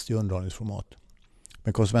plus fast i underhållningsformat.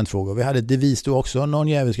 Med konsumentfrågor. Vi hade ett devis då också, någon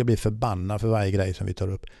jävel ska bli förbannad för varje grej som vi tar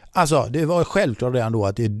upp. Alltså, det var självklart redan då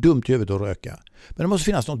att det är dumt i huvudet att röka. Men det måste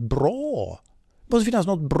finnas något bra. Det måste finnas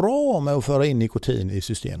något bra med att föra in nikotin i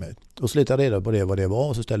systemet. Och så leta reda på det, vad det var,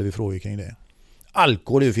 och så ställer vi frågor kring det.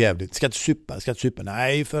 Alkohol är ju för jävligt. Ska inte supa.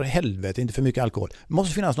 Nej, för helvete, inte för mycket alkohol. Det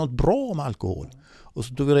måste finnas något bra med alkohol. Och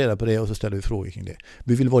så tog vi reda på det och så ställer vi frågor kring det.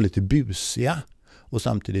 Vi vill vara lite busiga och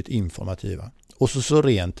samtidigt informativa. Och så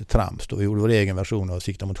rent trams då. Vi gjorde vår egen version av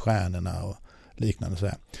Sikta mot stjärnorna och liknande så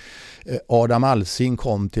här. Adam Alsing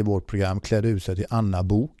kom till vårt program, klädde ut sig till Anna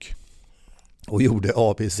Bok och gjorde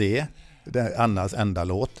ABC, Annas enda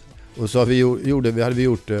låt. Och så hade vi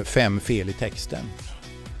gjort 5 fel i texten.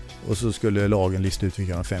 Och så skulle lagen lista ut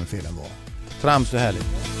vilka de 5 felen var. Trams och härligt.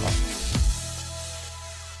 Ja.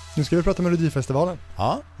 Nu ska vi prata med Melodifestivalen.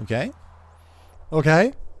 Ja, okej.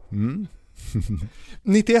 Okej. Mm.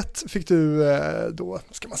 91 fick du då,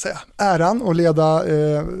 ska man säga, äran att leda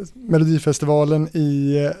Melodifestivalen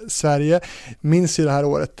i Sverige. Minns ju det här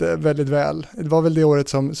året väldigt väl. Det var väl det året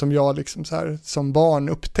som jag liksom så här, som barn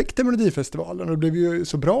upptäckte Melodifestivalen. Och det blev ju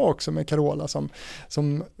så bra också med Carola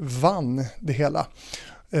som vann det hela.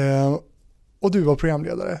 Och du var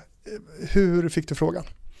programledare. Hur fick du frågan?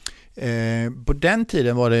 På den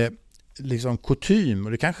tiden var det liksom kutym,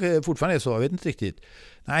 och det kanske fortfarande är så, jag vet inte riktigt.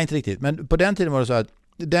 Nej, inte riktigt. Men på den tiden var det så att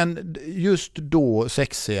just då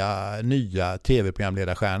sexiga nya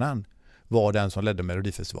tv-programledarstjärnan var den som ledde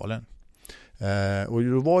Melodifestivalen. Och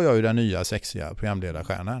då var jag ju den nya sexiga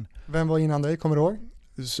programledarstjärnan. Vem var innan dig, kommer du ihåg?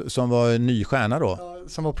 Som var en ny stjärna då?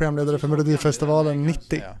 Som var programledare för Melodifestivalen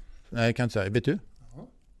 90. Nej, jag kan inte säga. Vet du?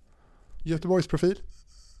 Göteborgs profil.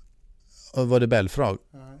 Och var det Belfrag?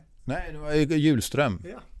 Nej, det var Hjulström.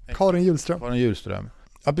 Ja. Karin Hjulström.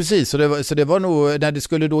 Ja, precis. Så det var nog, när det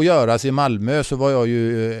skulle då göras i Malmö så var jag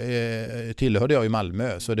ju, tillhörde jag i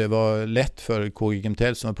Malmö. Så det var lätt för KG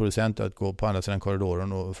Gimtell som var producent att gå på andra sidan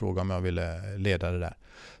korridoren och fråga om jag ville leda det där.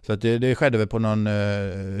 Så att det skedde väl på någon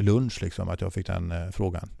lunch liksom att jag fick den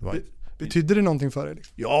frågan. Betydde det någonting för dig?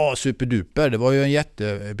 Liksom? Ja, superduper. Det var ju en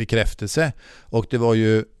jättebekräftelse. Och det var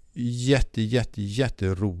ju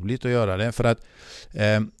jätteroligt att göra det. För att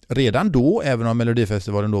redan då, även om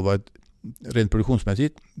Melodifestivalen då var ett rent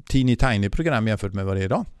produktionsmässigt teeny program jämfört med vad det är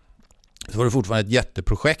idag, så var det fortfarande ett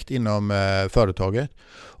jätteprojekt inom företaget.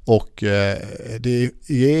 Och det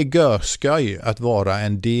är görskoj att vara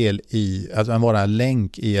en del i, att vara en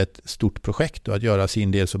länk i ett stort projekt och att göra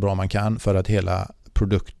sin del så bra man kan för att hela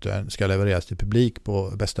produkten ska levereras till publik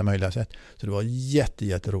på bästa möjliga sätt. Så det var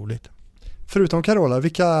jätteroligt. Förutom Carola,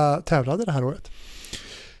 vilka tävlade det här året?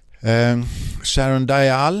 Sharon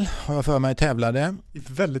Dial har jag för mig tävlade. I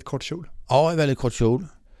väldigt kort kjol. Ja, i väldigt kort kjol.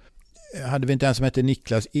 Hade vi inte en som hette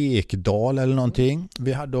Niklas Ekdal eller någonting.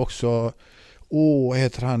 Vi hade också,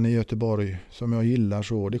 heter han i Göteborg som jag gillar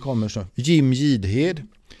så. Det kommer så. Jim Gidhed.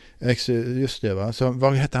 Just det va. Så,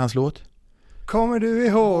 vad hette hans låt? Kommer du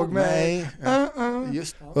ihåg mig?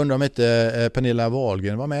 Just. Undrar om inte Pernilla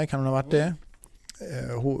Wahlgren var med. Kan hon ha varit det?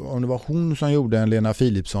 Om det var hon som gjorde en Lena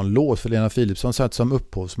Philipsson-låt, för Lena Philipsson satt som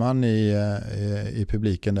upphovsman i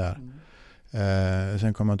publiken där.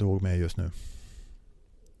 Sen kommer jag inte ihåg mig just nu.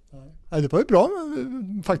 Nej, det var ju bra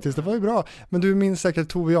faktiskt, det var ju bra. Men du minns säkert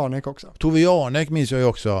Tove Jarnek också. Tove Jarnek minns jag ju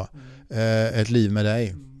också. Ett liv med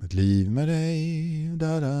dig. Ett liv med dig.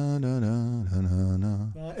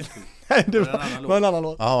 Nej, det var en annan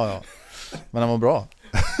låt. Ja. Men den var bra.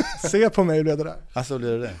 Se på mig blev det där. Alltså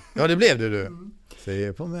blev det? Ja, det blev det du.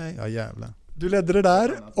 Se på mig, ja jävlar. Du ledde det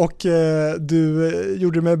där och du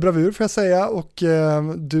gjorde det med bravur får jag säga, och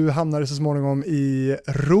du hamnade så småningom i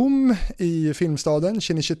Rom i filmstaden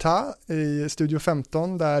Cinecittà i Studio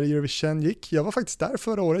 15 där Eurovision gick. Jag var faktiskt där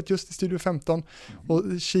förra året just i Studio 15 och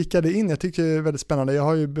kikade in. Jag tyckte det är väldigt spännande. Jag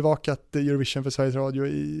har ju bevakat Eurovision för Sveriges Radio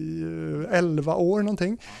i 11 år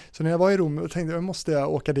någonting. Så när jag var i Rom tänkte jag måste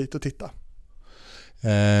åka dit och titta.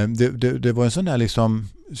 Det var en sån där liksom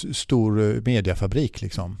stor mediafabrik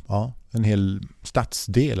liksom. Ja, en hel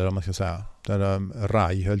stadsdel eller vad man ska säga, där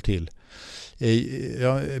RAI höll till.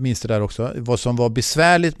 Jag minns det där också. Vad som var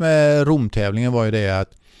besvärligt med Romtävlingen var ju det att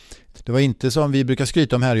det var inte som vi brukar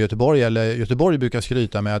skryta om här i Göteborg, eller Göteborg brukar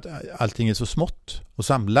skryta med att allting är så smått och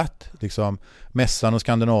samlat. Liksom, Mässan och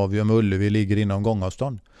Skandinavium och Ullevi ligger inom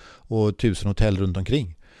gångavstånd och 1000 hotell runt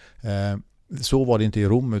omkring. Så var det inte i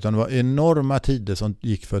Rom, utan det var enorma tider som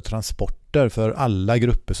gick för transporter för alla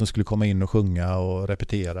grupper som skulle komma in och sjunga och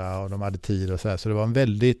repetera, och de hade tid och så här. Så det var en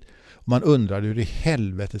väldigt, man undrade hur i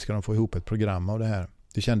helvete ska de få ihop ett program av det här.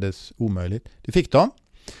 Det kändes omöjligt. Det fick de.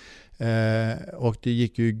 Och det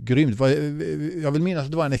gick ju grymt. Jag vill minnas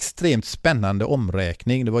att det var en extremt spännande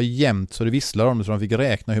omräkning. Det var jämnt så det visslade om det, så de fick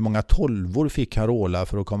räkna hur många 12-or fick Carola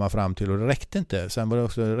för att komma fram till, och det räckte inte. Sen var det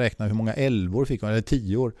också räkna hur många 11-or fick hon, eller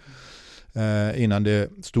 10-or, innan det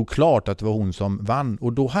stod klart att det var hon som vann.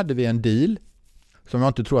 Och då hade vi en deal som jag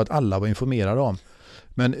inte tror att alla var informerade om.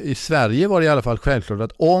 Men i Sverige var det i alla fall självklart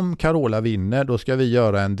att om Carola vinner, då ska vi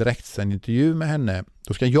göra en direktsänd intervju med henne.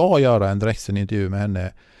 Då ska jag göra en direktsänd intervju med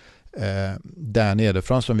henne där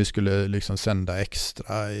nerifrån, som vi skulle liksom sända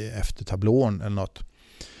extra efter tablån eller något.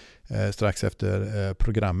 Strax efter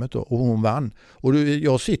programmet då. Och hon vann. Och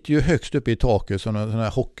jag sitter ju högst uppe i taket som en sån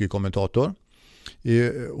här hockeykommentator.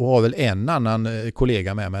 Och har väl en annan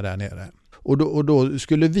kollega med mig där nere. Och då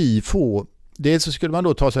skulle vi få... Dels så skulle man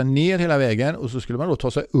då ta sig ner hela vägen, och så skulle man då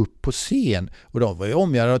ta sig upp på scen. Och de var ju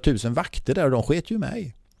omgärdade av 1000 vakter där, och de sket ju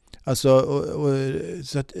mig. Alltså,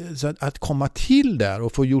 så att komma till där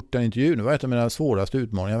och få gjort den intervjun, det var ett av mina svåraste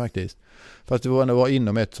utmaningar faktiskt. Fast det var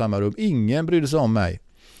inom ett samma rum. Ingen brydde sig om mig.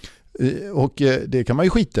 Och det kan man ju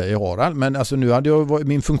skita i, Harald. Men alltså nu hade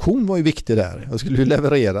min funktion var ju viktig där. Jag skulle ju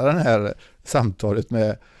leverera den här samtalet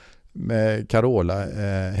med Carola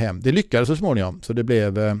hem. Det lyckades så småningom, så det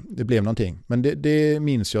blev någonting. Men det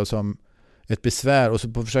minns jag som ett besvär. Och så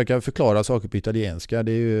på att försöka förklara saker på italienska,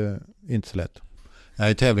 det är ju inte så lätt.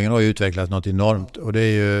 Nej, tävlingen har ju utvecklats något enormt, och det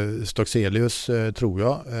är ju Stockselius, tror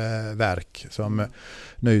jag, verk som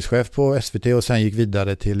nöjeschef på SVT, och sen gick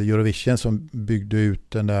vidare till Eurovision som byggde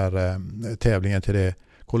ut den där tävlingen till det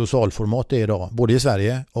kolossalformat det är idag, både i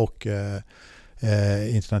Sverige och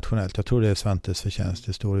internationellt. Jag tror det är Svantes förtjänst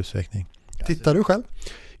i stor utsträckning. Tittar du själv?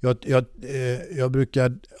 Jag brukar,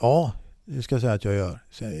 det ska jag säga att jag gör.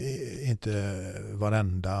 Inte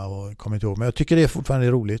varenda och kommer inte ihåg. Men jag tycker det är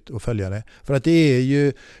fortfarande roligt att följa det. För att det är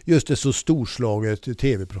ju just ett så storslaget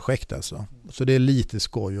tv-projekt alltså. Så det är lite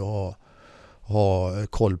skoj att ha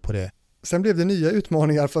koll på det. Sen blev det nya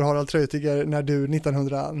utmaningar för Harald Treutiger när du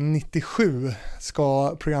 1997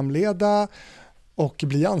 ska programleda och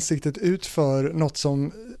bli ansiktet ut för något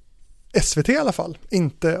som SVT i alla fall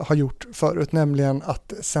inte har gjort förut, nämligen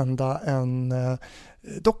att sända en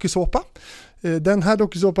dokusåpa. Den här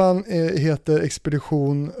dokusåpan heter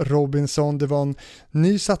Expedition Robinson. Det var en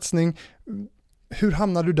ny satsning. Hur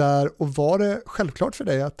hamnade du där, och var det självklart för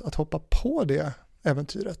dig att hoppa på det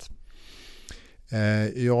äventyret?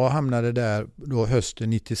 Jag hamnade där då hösten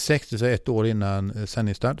 96, så ett år innan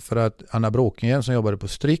sändningsstart, för att Anna Bråkingen som jobbade på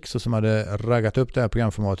Strix och som hade raggat upp det här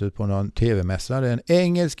programformatet på någon tv-mässa. Det är en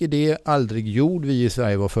engelsk idé, aldrig gjord. Vi i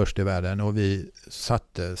Sverige var först i världen och vi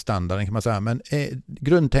satte standarden, kan man säga. Men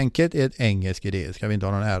grundtänket är en engelsk idé, ska vi inte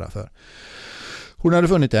ha någon ära för. Hon hade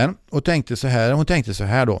funnit den och tänkte så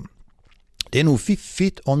här då. Det är nog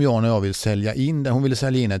fiffigt om jag, när jag vill sälja in den. Hon ville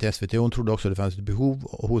sälja in den till SVT. Hon trodde också att det fanns ett behov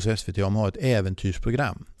hos SVT om att ha ett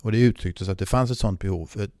äventyrsprogram. Och det uttrycktes att det fanns ett sådant behov.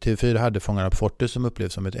 För TV4 hade Fångarna på fortet som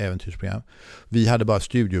upplevs som ett äventyrsprogram. Vi hade bara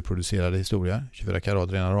studioproducerade historier. 24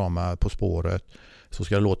 karat, rena rama, På spåret. Så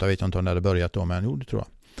ska det låta, vet jag inte om det hade börjat då, men jo, det tror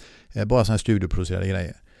jag. Bara sådana studioproducerade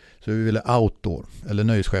grejer. Så vi ville outdoor, eller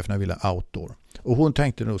nöjescheferna ville outdoor. Och hon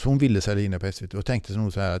tänkte nog, så hon ville sälja in det på SVT och tänkte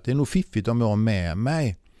nog så här att det är nog fiffigt om jag har med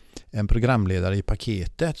mig en programledare i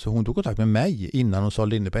paketet. Så hon tog kontakt med mig innan hon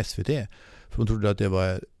sålde in det på SVT. För hon trodde att det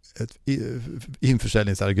var ett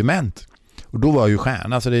införsäljningsargument. Och då var jag ju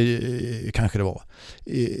stjärna, så det kanske det var.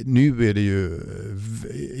 Nu är det ju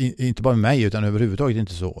inte bara med mig utan överhuvudtaget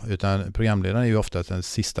inte så. Utan programledaren är ju ofta den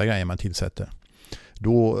sista grejen man tillsätter.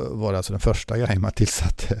 Då var det alltså den första grejen man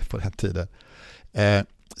tillsatte på den tiden.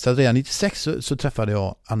 Så att redan 96 så träffade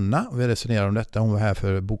jag Anna och vi resonerade om detta. Hon var här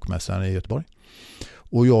för bokmässan i Göteborg.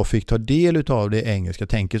 Och jag fick ta del av det engelska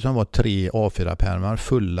tänket som var 3 A4-pärmar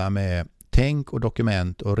fulla med tänk och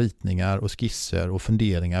dokument och ritningar och skisser och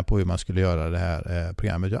funderingar på hur man skulle göra det här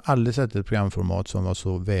programmet. Jag har aldrig sett ett programformat som var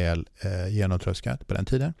så väl genomtröskat på den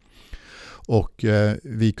tiden. Och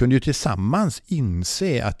vi kunde ju tillsammans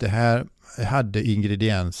inse att det här hade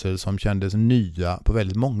ingredienser som kändes nya på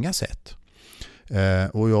väldigt många sätt.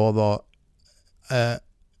 Och jag var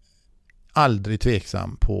aldrig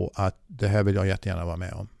tveksam på att det här vill jag jättegärna vara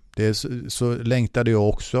med om. Så längtade jag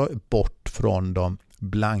också bort från de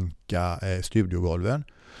blanka studiogolven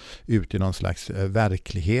ut i någon slags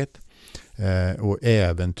verklighet och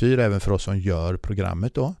äventyr även för oss som gör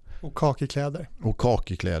programmet då. Och kakekläder. Och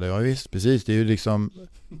kakekläder, ja visst, precis. Det är ju liksom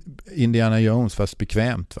Indiana Jones fast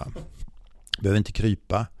bekvämt, va. Behöver inte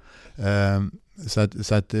krypa.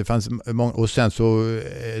 Så att det fanns många, och sen så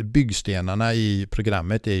byggstenarna i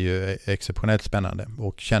programmet är ju exceptionellt spännande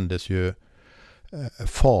och kändes ju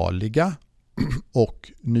farliga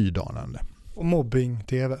och nydanande. Och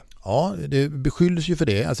mobbing-tv. Ja, det beskylldes ju för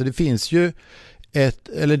det. Alltså det finns ju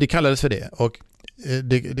det kallades för det. Och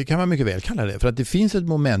det kan man mycket väl kalla det. För att det finns ett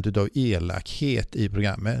moment av elakhet i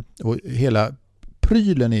programmet. Och hela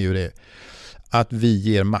prylen är ju det. Att vi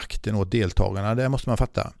ger makten åt deltagarna. Det måste man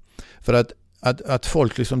fatta. För att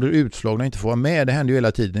folk liksom blir utslagna och inte får vara med. Det händer ju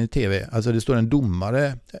hela tiden i tv. Alltså det står en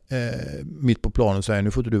domare mitt på planen och säger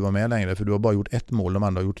nu får inte du vara med längre för du har bara gjort ett mål, de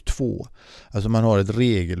andra har gjort 2. Alltså man har ett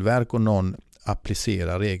regelverk och någon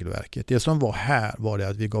applicerar regelverket. Det som var här var det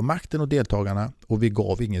att vi gav makten åt deltagarna och vi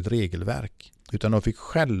gav inget regelverk. Utan de fick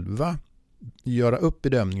själva göra upp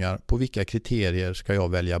bedömningar på vilka kriterier ska jag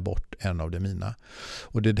välja bort en av de mina.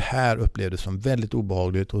 Och det här upplevdes som väldigt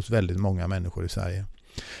obehagligt hos väldigt många människor i Sverige.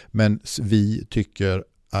 Men vi tycker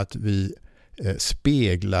att vi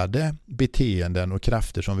speglade beteenden och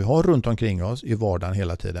krafter som vi har runt omkring oss i vardagen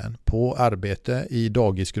hela tiden. På arbete, i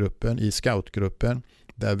dagisgruppen, i scoutgruppen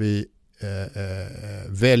där vi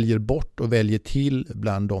väljer bort och väljer till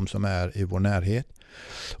bland de som är i vår närhet.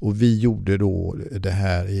 Och vi gjorde då det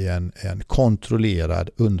här i en kontrollerad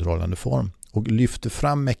underhållande form och lyfte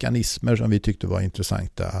fram mekanismer som vi tyckte var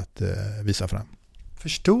intressanta att visa fram.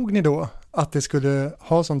 Förstod ni då att det skulle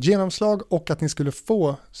ha sånt genomslag och att ni skulle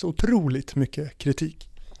få så otroligt mycket kritik?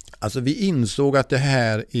 Alltså vi insåg att det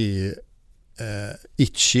här är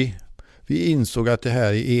itchy. Vi insåg att det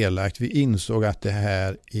här är elakt. Vi insåg att det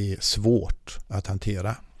här är svårt att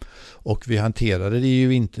hantera. Och vi hanterade det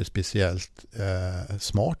ju inte speciellt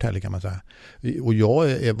smart heller kan man säga. Och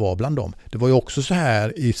jag var bland dem. Det var ju också så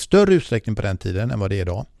här i större utsträckning på den tiden än vad det är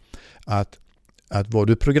idag. Att var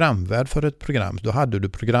du programvärd för ett program, då hade du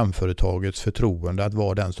programföretagets förtroende att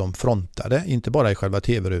vara den som frontade, inte bara i själva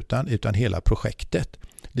tv-rutan utan hela projektet.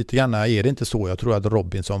 Lite grann är det inte så. Jag tror att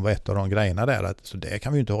Robinson var ett av de grejerna där. Att, så det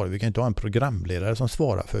kan vi inte ha. Vi kan inte ha en programledare som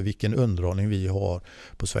svarar för vilken underhållning vi har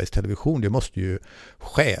på Sveriges Television. Det måste ju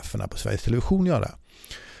cheferna på Sveriges Television göra.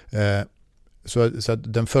 Så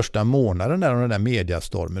att den första månaden där den där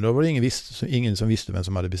mediastormen, då var det ingen som visste vem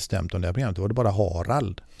som hade bestämt om det här programmet. Det var det bara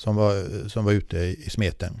Harald som var ute i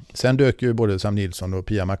smeten. Sen dök ju både Sam Nilsson och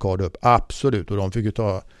Pia Makard upp. Absolut. Och de fick ju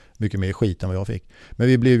ta mycket mer skit än vad jag fick. Men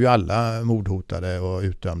vi blev ju alla mordhotade och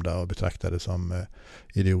utdömda och betraktade som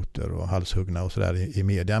idioter och halshuggna och sådär i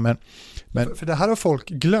media. Men för det här har folk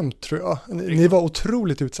glömt tror jag. Ni var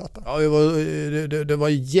otroligt utsatta. Ja, det var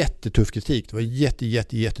jättetuff kritik. Det var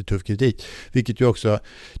jättetuff kritik. Vilket ju också,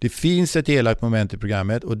 det finns ett elakt moment i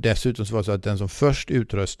programmet och dessutom så var det så att den som först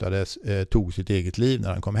utröstades tog sitt eget liv när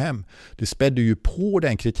han kom hem. Det spädde ju på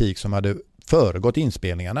den kritik som hade föregått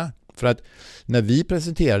inspelningarna. För att när vi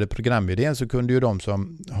presenterade programidén så kunde ju de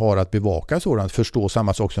som har att bevaka sådant förstå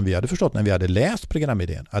samma sak som vi hade förstått när vi hade läst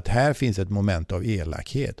programidén. Att här finns ett moment av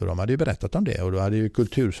elakhet och de hade ju berättat om det och då hade ju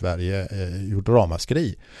Kultursverige gjort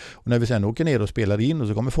ramaskri. Och när vi sen åker ner och spelar in och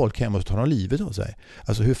så kommer folk hem och så tar de livet av sig.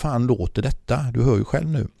 Alltså hur fan låter detta? Du hör ju själv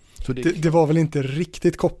nu. Så det var väl inte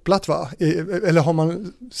riktigt kopplat va? Eller har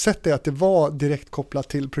man sett det att det var direkt kopplat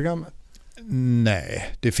till programmet?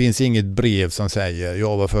 Nej, det finns inget brev som säger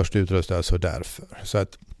jag var först utrustad så därför. Så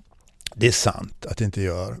att det är sant att det inte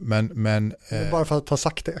gör. Men bara för att ha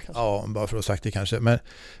sagt det kanske. Ja, bara för att ha sagt det kanske.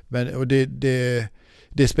 Men och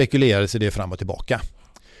det spekulerades i det fram och tillbaka.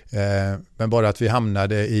 Men bara att vi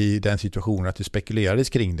hamnade i den situationen att det spekulerades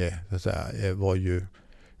kring det så att säga, var ju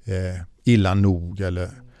illa nog eller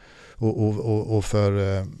och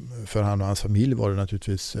för han och hans familj var det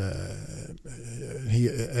naturligtvis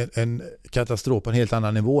en katastrof på en helt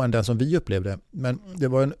annan nivå än den som vi upplevde. Men det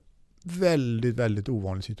var en väldigt, väldigt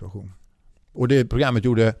ovanlig situation. Och det programmet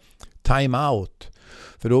gjorde time out.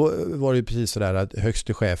 För då var det precis sådär att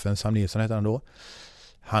högste chefen, Sam Nilsson heter han då,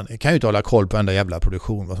 han kan ju inte hålla koll på enda jävla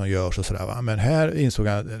produktion, vad som görs och sådär va. Men här insåg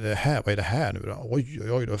han, vad är det här nu då?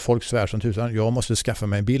 Oj då, folk svär som tusan. Jag måste skaffa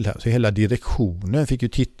mig en bild här. Så hela direktionen fick ju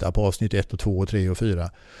titta på avsnitt 1 och 2 och 3 och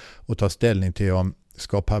 4 och ta ställning till om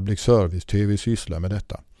ska public service TV syssla med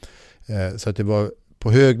detta. Så att det var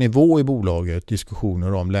på hög nivå i bolaget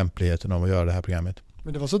diskussioner om lämpligheten av att göra det här programmet.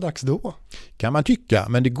 Men det var så dags då? Kan man tycka,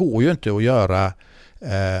 men det går ju inte att göra.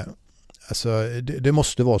 Alltså, det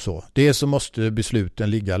måste vara så. Det så måste besluten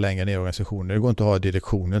ligga längre ner i organisationen. Det går inte att ha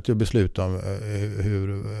direktionen till att besluta om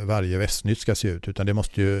hur varje Västnytt ska se ut. Utan det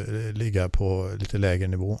måste ju ligga på lite lägre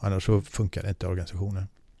nivå. Annars så funkar det inte organisationen.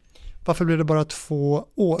 Varför blev det bara 2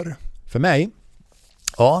 år? För mig?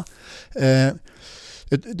 Ja.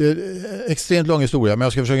 Det är extremt lång historia, men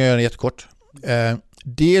jag ska försöka göra den jättekort.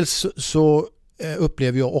 Dels så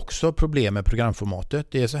upplever jag också problem med programformatet.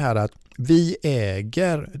 Det är så här att vi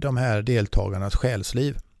äger de här deltagarnas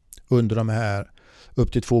själsliv under de här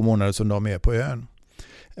upp till 2 månader som de är på ön.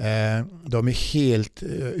 De är helt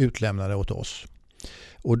utlämnade åt oss.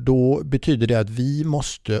 Och då betyder det att vi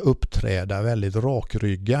måste uppträda väldigt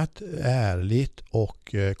rakryggat, ärligt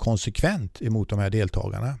och konsekvent emot de här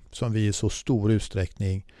deltagarna som vi i så stor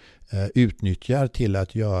utsträckning utnyttjar till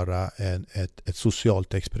att göra ett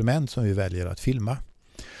socialt experiment som vi väljer att filma.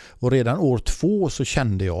 Och redan år 2 så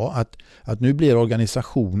kände jag att nu blir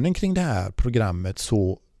organisationen kring det här programmet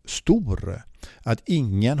så stor att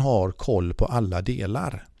ingen har koll på alla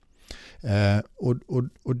delar.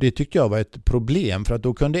 Och det tyckte jag var ett problem, för att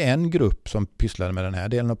då kunde en grupp som pysslade med den här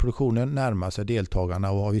delen av produktionen närma sig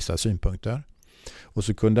deltagarna och ha vissa synpunkter. Och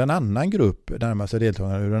så kunde en annan grupp närma sig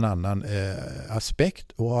deltagarna ur en annan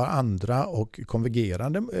aspekt och ha andra och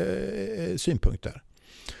konvergerande synpunkter.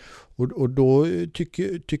 Och då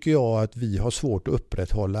tycker jag att vi har svårt att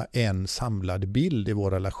upprätthålla en samlad bild i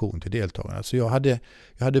vår relation till deltagarna. Så jag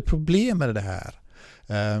hade problem med det här.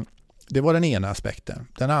 Det var den ena aspekten.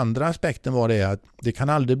 Den andra aspekten var det att det kan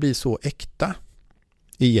aldrig bli så äkta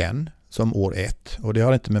igen som år 1. Och det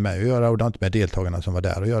har inte med mig att göra och det har inte med deltagarna som var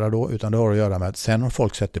där att göra då, utan det har att göra med att sen har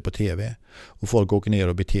folk sett det på tv och folk åker ner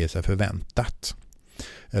och beter sig förväntat.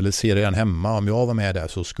 Eller ser redan hemma, om jag var med där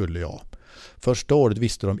så skulle jag. Första året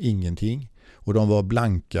visste de ingenting och de var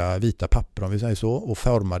blanka vita papper om vi säger så och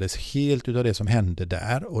formades helt utav det som hände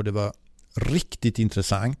där, och det var riktigt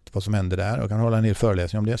intressant vad som hände där. Jag kan hålla en hel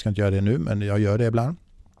föreläsning om det, jag ska inte göra det nu men jag gör det ibland.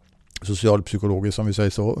 Socialpsykologisk som vi säger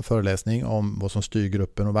så, föreläsning om vad som styr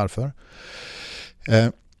gruppen och varför.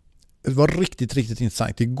 Det var riktigt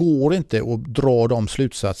intressant. Det går inte att dra de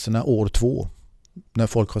slutsatserna år 2 när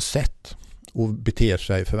folk har sett och beter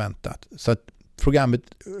sig förväntat. Så att programmet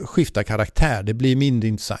skiftar karaktär. Det blir mindre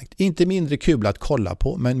intressant. Inte mindre kul att kolla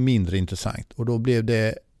på, men mindre intressant. Och då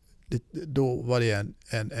var det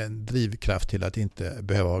en drivkraft till att inte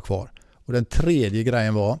behöva vara kvar. Och den tredje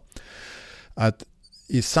grejen var att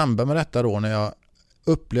i samband med detta då, när jag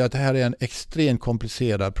upplevde att det här är en extremt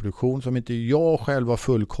komplicerad produktion som inte jag själv har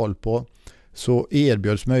full koll på, så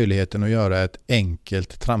erbjöds möjligheten att göra ett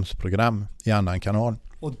enkelt tramsprogram i annan kanal.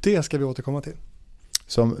 Och det ska vi återkomma till.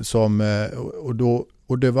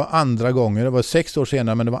 Och det var andra gången, det var 6 år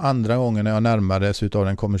senare, men det var andra gången när jag närmades utav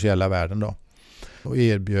den kommersiella världen då. Och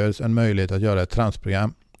erbjöds en möjlighet att göra ett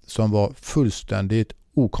transprogram som var fullständigt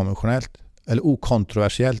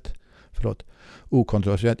okontroversiellt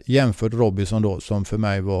jämfört Robinson då, som för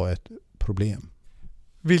mig var ett problem.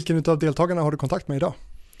 Vilken av deltagarna har du kontakt med idag?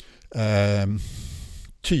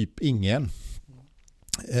 Typ ingen.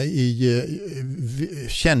 I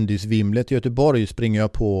kändisvimlet i Göteborg springer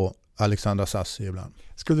jag på Alexandra Sassi ibland.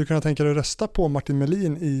 Skulle du kunna tänka dig att rösta på Martin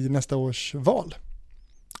Melin i nästa års val?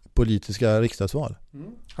 Politiska riksdagsval?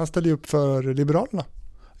 Han ställer ju upp för Liberalerna.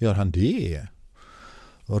 Gör han det?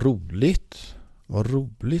 Vad roligt.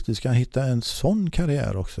 Vi ska hitta en sån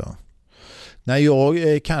karriär också. Nej,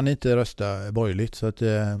 jag kan inte rösta borgerligt, så att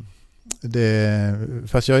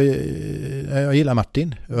fast jag gillar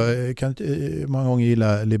Martin. Jag kan inte många gånger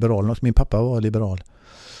gilla Liberalerna. Min pappa var liberal.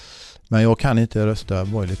 Men jag kan inte rösta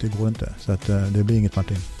borgerligt, det går inte. Så att det blir inget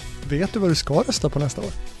Martin. Vet du vad du ska rösta på nästa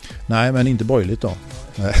år? Nej, men inte borgerligt då.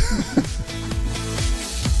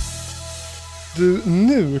 Du,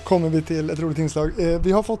 nu kommer vi till ett roligt inslag.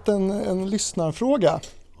 Vi har fått en lyssnarfråga.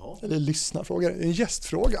 Eller lyssnarfråga, en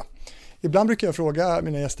gästfråga. Ibland brukar jag fråga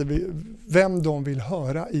mina gäster vem de vill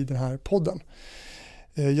höra i den här podden.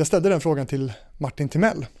 Jag ställde den frågan till Martin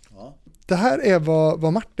Timell. Ja. Det här är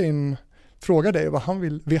vad Martin frågar dig, vad han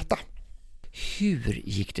vill veta. Hur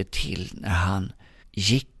gick det till när han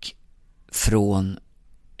gick från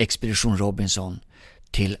Expedition Robinson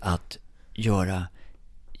till att göra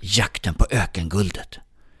Jakten på ökenguldet?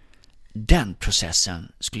 Den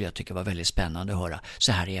processen skulle jag tycka var väldigt spännande att höra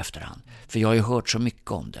så här i efterhand. För jag har ju hört så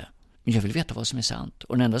mycket om det. Men jag vill veta vad som är sant.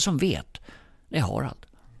 Och den enda som vet, det är Harald.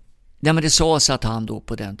 Ja, men det sades att han då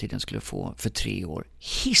på den tiden skulle få för 3 år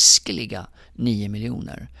hiskeliga 9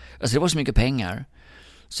 miljoner. Alltså det var så mycket pengar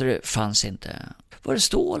så det fanns inte. Var det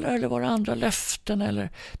stålar eller var det andra löften?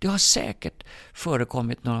 Eller? Det har säkert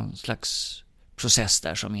förekommit någon slags process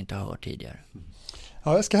där som vi inte har hört tidigare.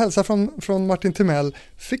 Ja, jag ska hälsa från Martin Timell.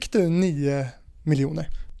 Fick du 9 miljoner?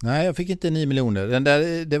 Nej, jag fick inte 9 miljoner.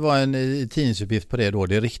 Det var en tidningsuppgift på det då,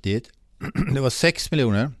 det är riktigt. Det var 6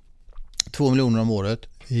 miljoner. 2 miljoner om året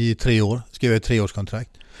i 3 år. Skrev jag ett 3-årskontrakt.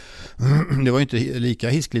 Det var inte lika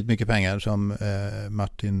hiskligt mycket pengar som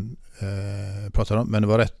Martin pratade om, men det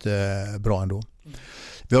var rätt bra ändå.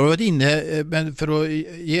 Vi har varit inne, men för att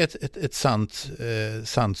ge ett sant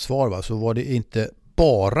svar så var det inte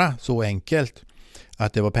bara så enkelt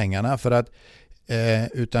att det var pengarna, för att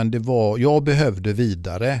Utan jag behövde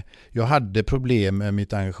vidare. Jag hade problem med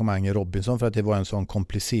mitt engagemang i Robinson för att det var en sån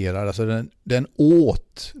komplicerad, alltså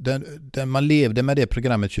man levde med det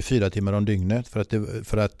programmet 24 timmar om dygnet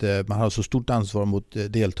för att man hade så stort ansvar mot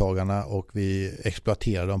deltagarna och vi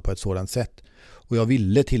exploaterade dem på ett sådant sätt. Och jag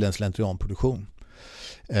ville till en slentrianproduktion.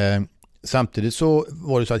 Samtidigt så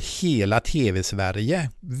var det så att hela TV-Sverige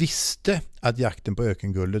visste att Jakten på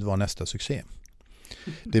ökenguldet var nästa succé.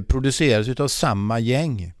 Det producerades av samma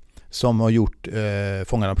gäng som har gjort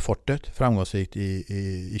Fångarna på fortet framgångsrikt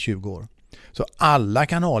i 20 år. Så alla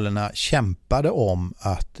kanalerna kämpade om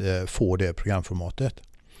att få det programformatet.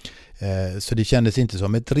 Så det kändes inte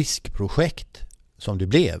som ett riskprojekt som det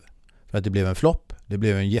blev. För att det blev en flopp. Det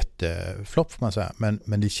blev en jätteflopp får man säga.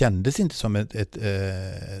 Men det kändes inte som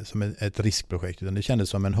ett riskprojekt utan det kändes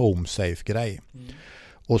som en home safe grej.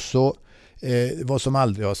 Och så vad som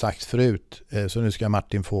aldrig har sagts förut, så nu ska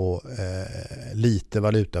Martin få lite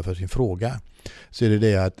valuta för sin fråga, så är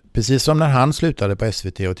det att precis som när han slutade på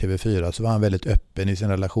SVT och TV4 så var han väldigt öppen i sin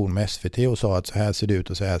relation med SVT och sa att så här ser det ut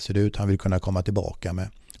och så här ser det ut, han vill kunna komma tillbaka med.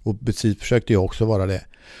 Och precis försökte jag också vara det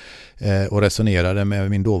och resonerade med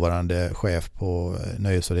min dåvarande chef på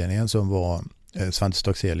nöjesavdelningen som var Svante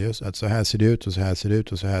Stockselius, att så här ser det ut och så här ser det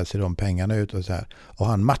ut och så här ser de pengarna ut och så här. Och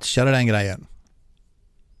han matchade den grejen.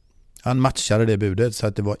 Han matchade det budet så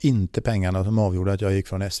att det var inte pengarna som avgjorde att jag gick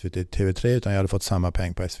från SVT till TV3 utan jag hade fått samma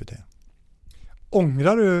peng på SVT.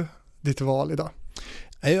 Ångrar du ditt val idag?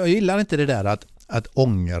 Jag gillar inte det där att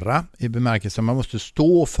ångra i bemärkelsen man måste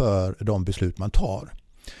stå för de beslut man tar.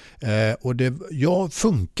 Och jag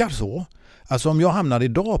funkar så. Alltså om jag hamnar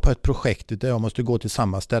idag på ett projekt där jag måste gå till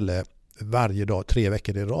samma ställe varje dag 3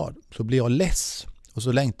 veckor i rad så blir jag less och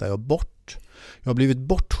så längtar jag bort. Jag har blivit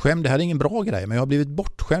bortskämd, det här är ingen bra grej, men jag har blivit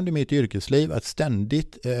bortskämd i mitt yrkesliv att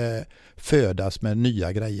ständigt födas med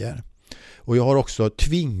nya grejer. Och jag har också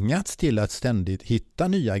tvingats till att ständigt hitta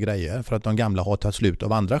nya grejer för att de gamla har tagit slut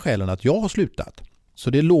av andra skäl än att jag har slutat. Så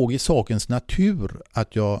det låg i sakens natur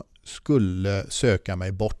att jag skulle söka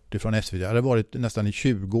mig bort ifrån SVT. Jag hade varit nästan i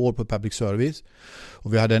 20 år på public service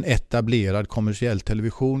och vi hade en etablerad kommersiell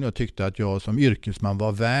television. Jag tyckte att jag som yrkesman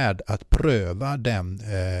var värd att pröva den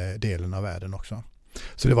delen av världen också.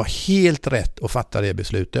 Så det var helt rätt att fatta det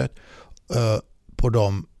beslutet på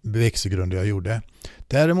de bevekelsegrunder jag gjorde.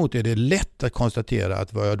 Däremot är det lätt att konstatera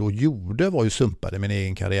att vad jag då gjorde var ju sumpade min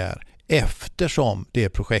egen karriär eftersom det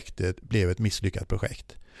projektet blev ett misslyckat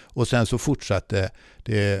projekt. Och sen så fortsatte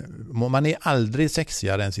det. Man är aldrig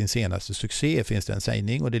sexigare än sin senaste succé, finns det en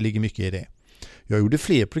sägning, och det ligger mycket i det. Jag gjorde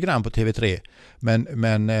fler program på TV3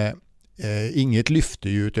 men inget lyfte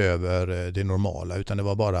ju utöver det normala utan det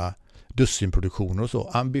var bara dussinproduktioner och så.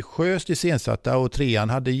 Ambitiöst iscensatta och 3an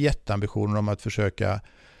hade jätteambitioner om att försöka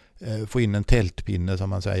få in en tältpinne som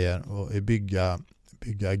man säger och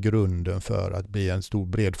bygga grunden för att bli en stor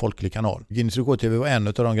bred folklig kanal. Guinness Rekord-TV var en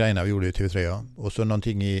av de grejerna vi gjorde i TV3. Ja. Och så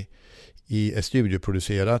någonting i ett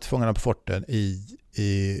studioproducerat Fångarna på forten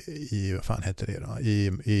i vad fan heter det då?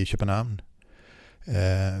 I Köpenhamn.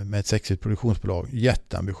 Med ett sexigt produktionsbolag.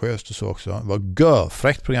 Jätteambitiöst och så också. Det var ett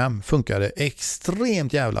görfräckt program. Funkade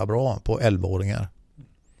extremt jävla bra på 11-åringar.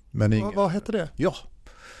 Men vad hette det? Ja,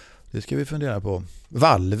 det ska vi fundera på.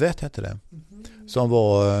 Valvet hette det. Som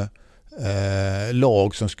var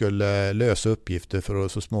lag som skulle lösa uppgifter för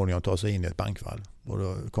att så småningom ta sig in i ett bankvalv. Och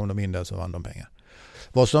då kom de in där så vann de pengar.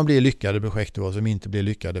 Vad som blir lyckade projekt och vad som inte blir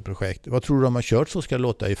lyckade projekt. Vad tror du de har kört så ska det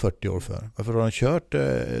låta i 40 år för? Varför har de kört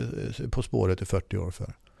På spåret i 40 år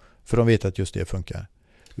för? För de vet att just det funkar.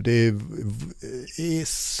 Det är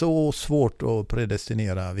så svårt att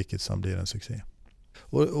predestinera vilket som blir en succé.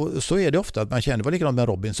 Och så är det ofta att man känner, det var likadant med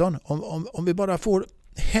Robinson. Om vi bara får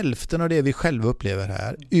hälften av det vi själva upplever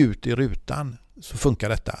här ut i rutan så funkar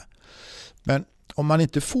detta. Men om man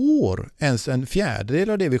inte får ens en fjärdedel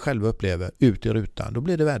av det vi själva upplever ut i rutan, då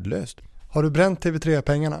blir det värdelöst. Har du bränt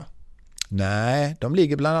TV3-pengarna? Nej, de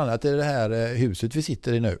ligger bland annat i det här huset vi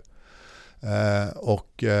sitter i nu.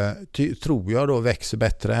 Och tror jag då växer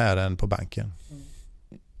bättre här än på banken.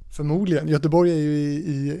 Förmodligen. Göteborg är ju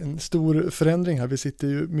i en stor förändring här. Vi sitter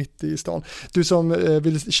ju mitt i stan. Du som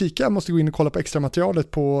vill kika måste gå in och kolla på extra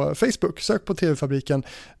materialet på Facebook. Sök på TV-fabriken.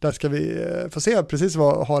 Där ska vi få se precis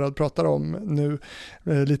vad Harald pratar om nu.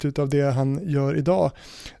 Lite utav det han gör idag.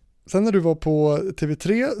 Sen när du var på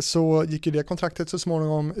TV3 så gick ju det kontraktet så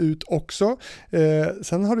småningom ut också.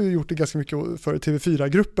 Sen har du gjort det ganska mycket för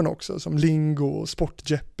TV4-gruppen också, som Lingo, Sport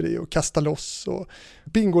Jeopardy och Kasta loss och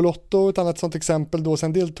Bingolotto, ett annat sånt exempel då.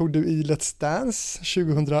 Sen deltog du i Let's Dance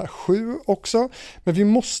 2007 också. Men vi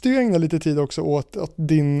måste ju ägna lite tid också åt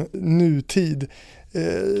din nutid.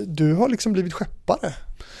 Du har liksom blivit skeppare.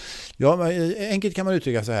 Ja, men enkelt kan man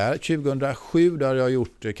uttrycka så här. 2007 där har jag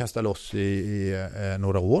gjort Kasta loss i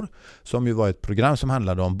några år. Som ju var ett program som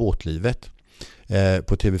handlade om båtlivet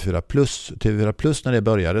på TV4+. TV4+, när det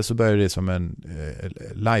började så började det som en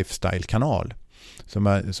lifestyle-kanal. Så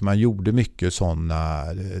man gjorde mycket sådana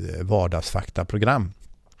vardagsfaktaprogram.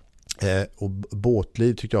 Och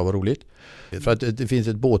båtliv tyckte jag var roligt. För att det finns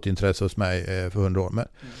ett båtintresse hos mig för 100 år.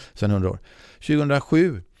 Sen 100 år.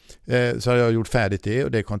 2007 så har jag gjort färdigt det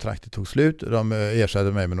och det kontraktet tog slut. De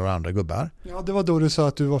ersatte mig med några andra gubbar. Ja, det var då du sa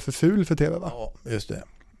att du var för ful för tv, va? Ja, just det.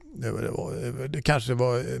 Det kanske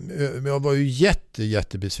var, jag var ju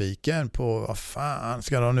jättebesviken på vad fan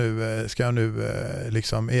ska jag nu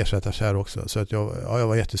liksom ersättas här också. Så att jag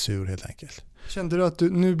var jättesur helt enkelt. Kände du att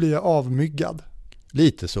nu blir jag avmyggad?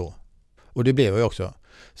 Lite så. Och det blev jag också.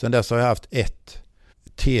 Sen dess har jag haft ett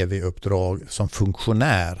tv-uppdrag som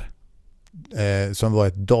funktionär. Som var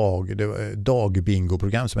ett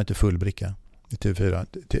dagbingo-program som hette Full bricka i TV4.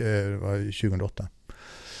 Det var 2008.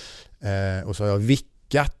 Och så har jag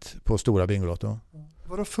vickat på stora Bingolotto.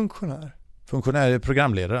 Vadå funktionär? Funktionär är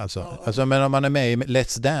programledare alltså. Alltså. Men om man är med i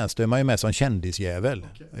Let's Dance då är man ju med som kändisjävel.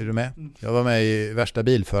 Okay. Är du med? Jag var med i Värsta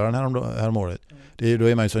bilföraren härom året. Då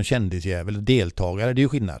är man ju som kändisjävel. Deltagare, det är ju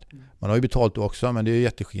skillnad. Man har ju betalt också, men det är ju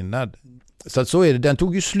jätteskillnad. Så är det. Den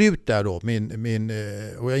tog ju slut där då,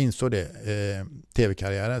 och jag insåg det,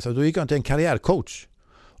 tv-karriären. Så då gick jag till en karriärcoach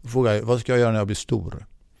och frågade, vad ska jag göra när jag blir stor?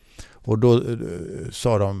 Och då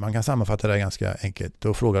sa de, man kan sammanfatta det ganska enkelt.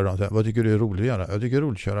 Då frågade de, vad tycker du är roligt att göra? Jag tycker det är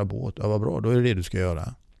roligt att köra båt. Ja, vad bra, då är det du ska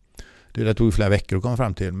göra. Det tog flera veckor att komma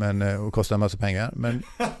fram till, och kostade en massa pengar. Men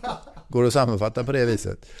går det att sammanfatta på det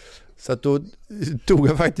viset. Så att då tog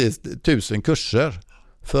jag faktiskt 1000 kurser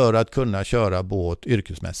för att kunna köra båt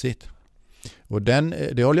yrkesmässigt. Och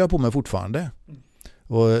det håller jag på med fortfarande.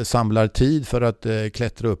 Och samlar tid för att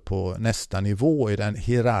klättra upp på nästa nivå i den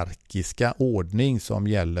hierarkiska ordning som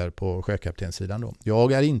gäller på sjökaptenssidan då.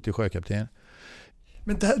 Jag är inte sjökapten.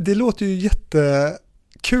 Men det låter ju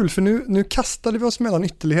jättekul, för nu kastade vi oss mellan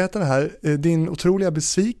ytterligheterna här. Din otroliga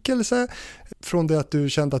besvikelse från det att du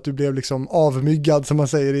kände att du blev liksom avmyggad, som man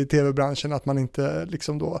säger i tv-branschen, att man inte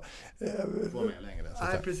liksom då var med längre.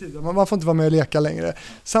 Nej, precis. Man får inte vara med och leka längre.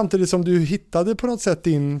 Samtidigt som du hittade på något sätt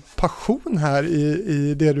din passion här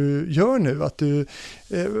i det du gör nu. Att du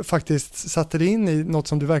faktiskt satte dig in i något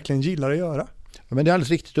som du verkligen gillar att göra. Ja, men det är alldeles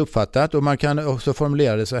riktigt uppfattat, och man kan också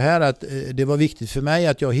formulera det så här att det var viktigt för mig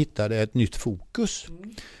att jag hittade ett nytt fokus.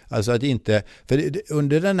 Alltså att inte, för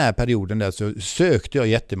under den här perioden där så sökte jag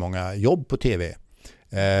jättemånga jobb på tv.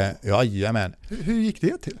 Jajamän. Hur gick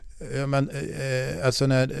det till? Alltså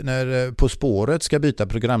när På spåret ska byta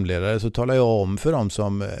programledare så talar jag om för dem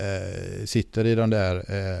som sitter i de där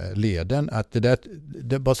leden att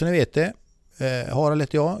bara så ni vet det, Harald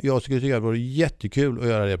heter jag skulle tycka att det vore jättekul att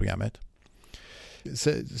göra det programmet.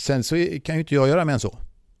 Sen så kan ju inte jag göra mer än så,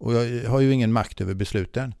 och jag har ju ingen makt över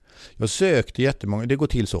besluten. Jag sökte jättemånga, det går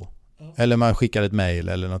till så. Eller man skickar ett mejl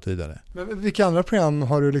eller något vidare. Men vilka andra program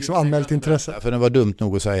har du liksom anmält intresse? För det var dumt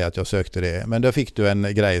nog att säga att jag sökte det. Men då fick du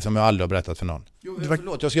en grej som jag aldrig har berättat för någon.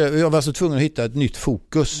 Förlåt, jag var så tvungen att hitta ett nytt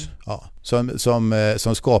fokus. Ja,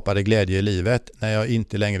 som skapade glädje i livet. När jag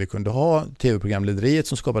inte längre kunde ha tv-programlederiet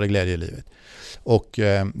som skapade glädje i livet. Och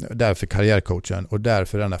därför karriärcoachen. Och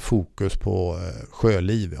därför denna fokus på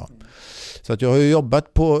sjöliv. Ja. Så att jag har ju jobbat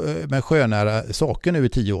med sjönära saker nu i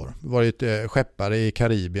 10 år. Varit skeppare i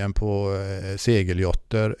Karibien på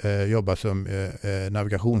segeljotter, jobbat som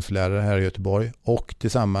navigationslärare här i Göteborg, och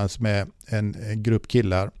tillsammans med en grupp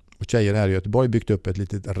killar och tjejer här i Göteborg byggt upp ett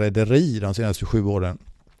litet rederi de senaste 7 åren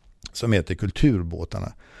som heter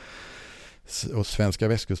Kulturbåtarna och Svenska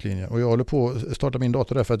Västkustlinjen. Och jag håller på att starta min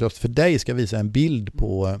dator där för att jag för dig ska visa en bild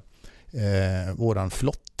på våran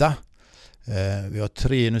flotta. Vi har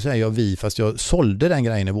 3, nu säger jag vi, fast jag sålde den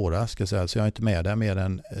grejen i våras, ska säga, så jag är inte med där mer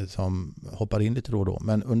än som hoppar in lite då och då.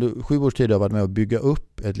 Men under 7 års tid har jag varit med att bygga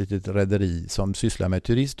upp ett litet rederi som sysslar med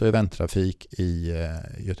turist- och eventtrafik i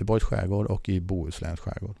Göteborgs skärgård och i Bohusläns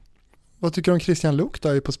skärgård. Vad tycker du om Christian Luuk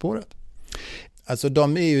där På spåret? Alltså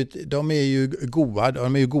de är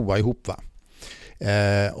ju goa ihop, va?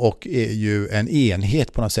 Och är ju en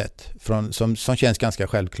enhet på något sätt som känns ganska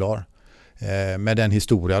självklar. Med den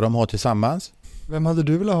historia de har tillsammans. Vem hade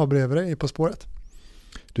du velat ha bredvid dig På spåret?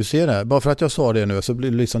 Du ser det, bara för att jag sa det nu så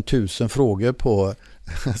blir det liksom 1000 frågor på,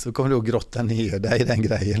 så kommer du att grotta ner dig i den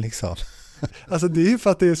grejen liksom. Alltså det är ju för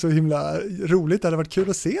att det är så himla roligt, det hade varit kul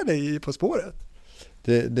att se dig På spåret.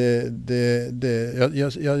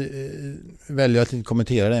 Jag väljer att inte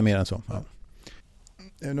kommentera det mer än så. Ja.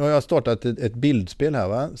 Nu har jag startat ett bildspel här,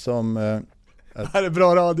 va? Som... Det här är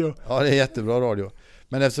bra radio. Ja, det är jättebra radio.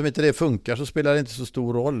 Men eftersom inte det funkar så spelar det inte så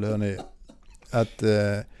stor roll, hörni. Att,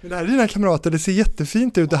 Men det här är dina kamrater, det ser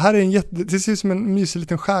jättefint ut. Det här är det ser ut som en mysig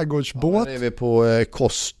liten skärgårdsbåt. Här är vi på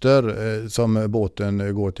Koster som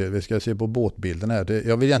båten går till. Vi ska se på båtbilden här.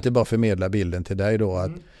 Jag vill egentligen bara förmedla bilden till dig då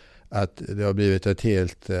att det har blivit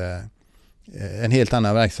en helt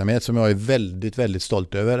annan verksamhet som jag är väldigt, väldigt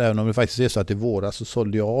stolt över. Även om det faktiskt är så att i våras så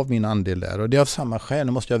sålde jag av min andel där. Och det är av samma skäl,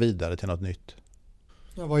 nu måste jag vidare till något nytt.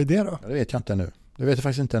 Ja, vad är det då? Ja, det vet jag inte nu. Det vet jag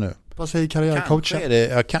faktiskt inte nu. Vad säger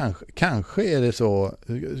karriärcoachen? Kanske är det så,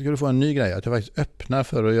 ska du få en ny grej, att jag faktiskt öppnar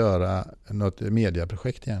för att göra något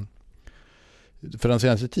mediaprojekt igen. För de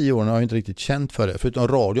senaste 10 åren har jag inte riktigt känt för det. Förutom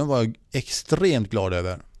radion var jag extremt glad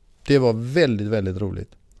över. Det var väldigt, väldigt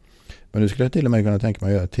roligt. Men nu skulle jag till och med kunna tänka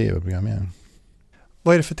mig att göra ett tv-program igen.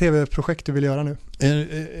 Vad är det för tv-projekt du vill göra nu?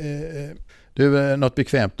 Något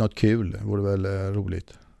bekvämt, något kul. Det vore väl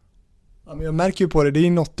roligt. Ja, men jag märker ju på det, det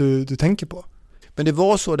är något du tänker på. Men det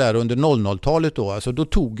var så där under 00-talet då, alltså då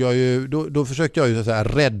försökte jag ju så att säga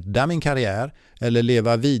rädda min karriär eller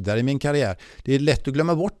leva vidare i min karriär. Det är lätt att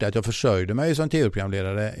glömma bort det, att jag försörjde mig som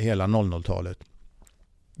tv-programledare hela 00-talet.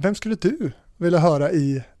 Vem skulle du vilja höra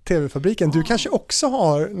i tv-fabriken? Du kanske också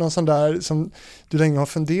har någon sån där som du länge har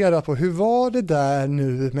funderat på. Hur var det där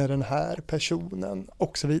nu med den här personen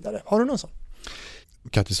och så vidare? Har du någon sån?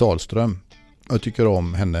 Kattis Sahlström. Jag tycker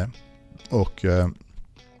om henne. Och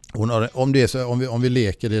hon har, om vi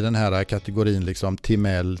leker i den här kategorin liksom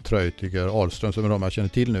Timell, Treutiger, Ahlström som är de jag känner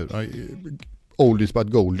till nu. Oldies but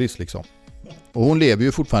goldies liksom. Och hon lever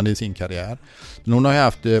ju fortfarande i sin karriär. Men hon har ju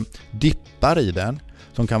haft dippar i den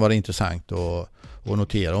som kan vara intressant att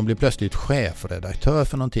notera. Hon blev plötsligt chefredaktör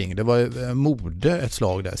för någonting. Det var mode ett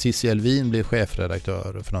slag där. Cissi Elvin blev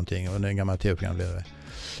chefredaktör för någonting och en gammal tv-programledare.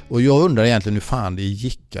 Och jag undrar egentligen hur fan det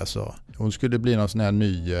gick alltså. Hon skulle bli någon sån här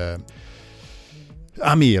ny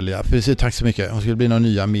Amelia, precis, tack så mycket. Hon skulle bli någon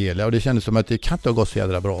ny Amelia och det kändes som att det kan inte ha gått så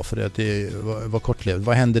jädra bra för att det var kortlevt.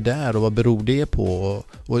 Vad hände där och vad beror det på?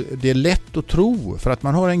 Och det är lätt att tro, för att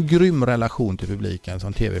man har en grym relation till publiken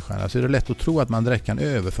som tv-stjärna, så är det lätt att tro att man direkt kan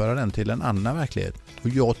överföra den till en annan verklighet. Och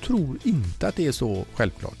jag tror inte att det är så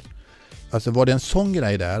självklart. Alltså var det en sån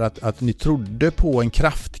grej där att ni trodde på en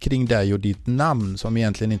kraft kring dig och ditt namn som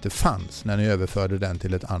egentligen inte fanns när ni överförde den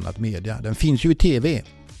till ett annat media. Den finns ju i tv,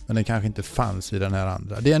 men den kanske inte fanns i den här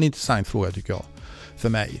andra. Det är en intressant fråga tycker jag, för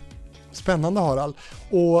mig. Spännande Harald.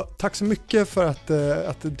 Och tack så mycket för att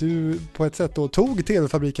du på ett sätt då tog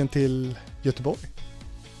tv-fabriken till Göteborg.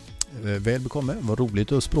 Väl bekomme, vad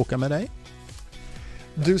roligt att språka med dig.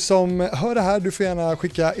 Du som hör det här, du får gärna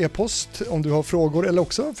skicka e-post om du har frågor eller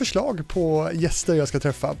också förslag på gäster jag ska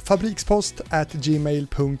träffa.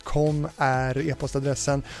 fabrikspost@gmail.com är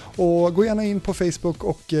e-postadressen. Och gå gärna in på Facebook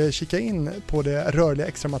och kika in på det rörliga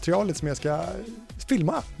extra materialet som jag ska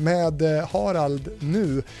filma med Harald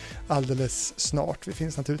nu alldeles snart. Vi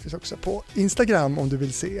finns naturligtvis också på Instagram om du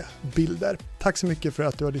vill se bilder. Tack så mycket för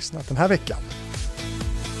att du har lyssnat den här veckan.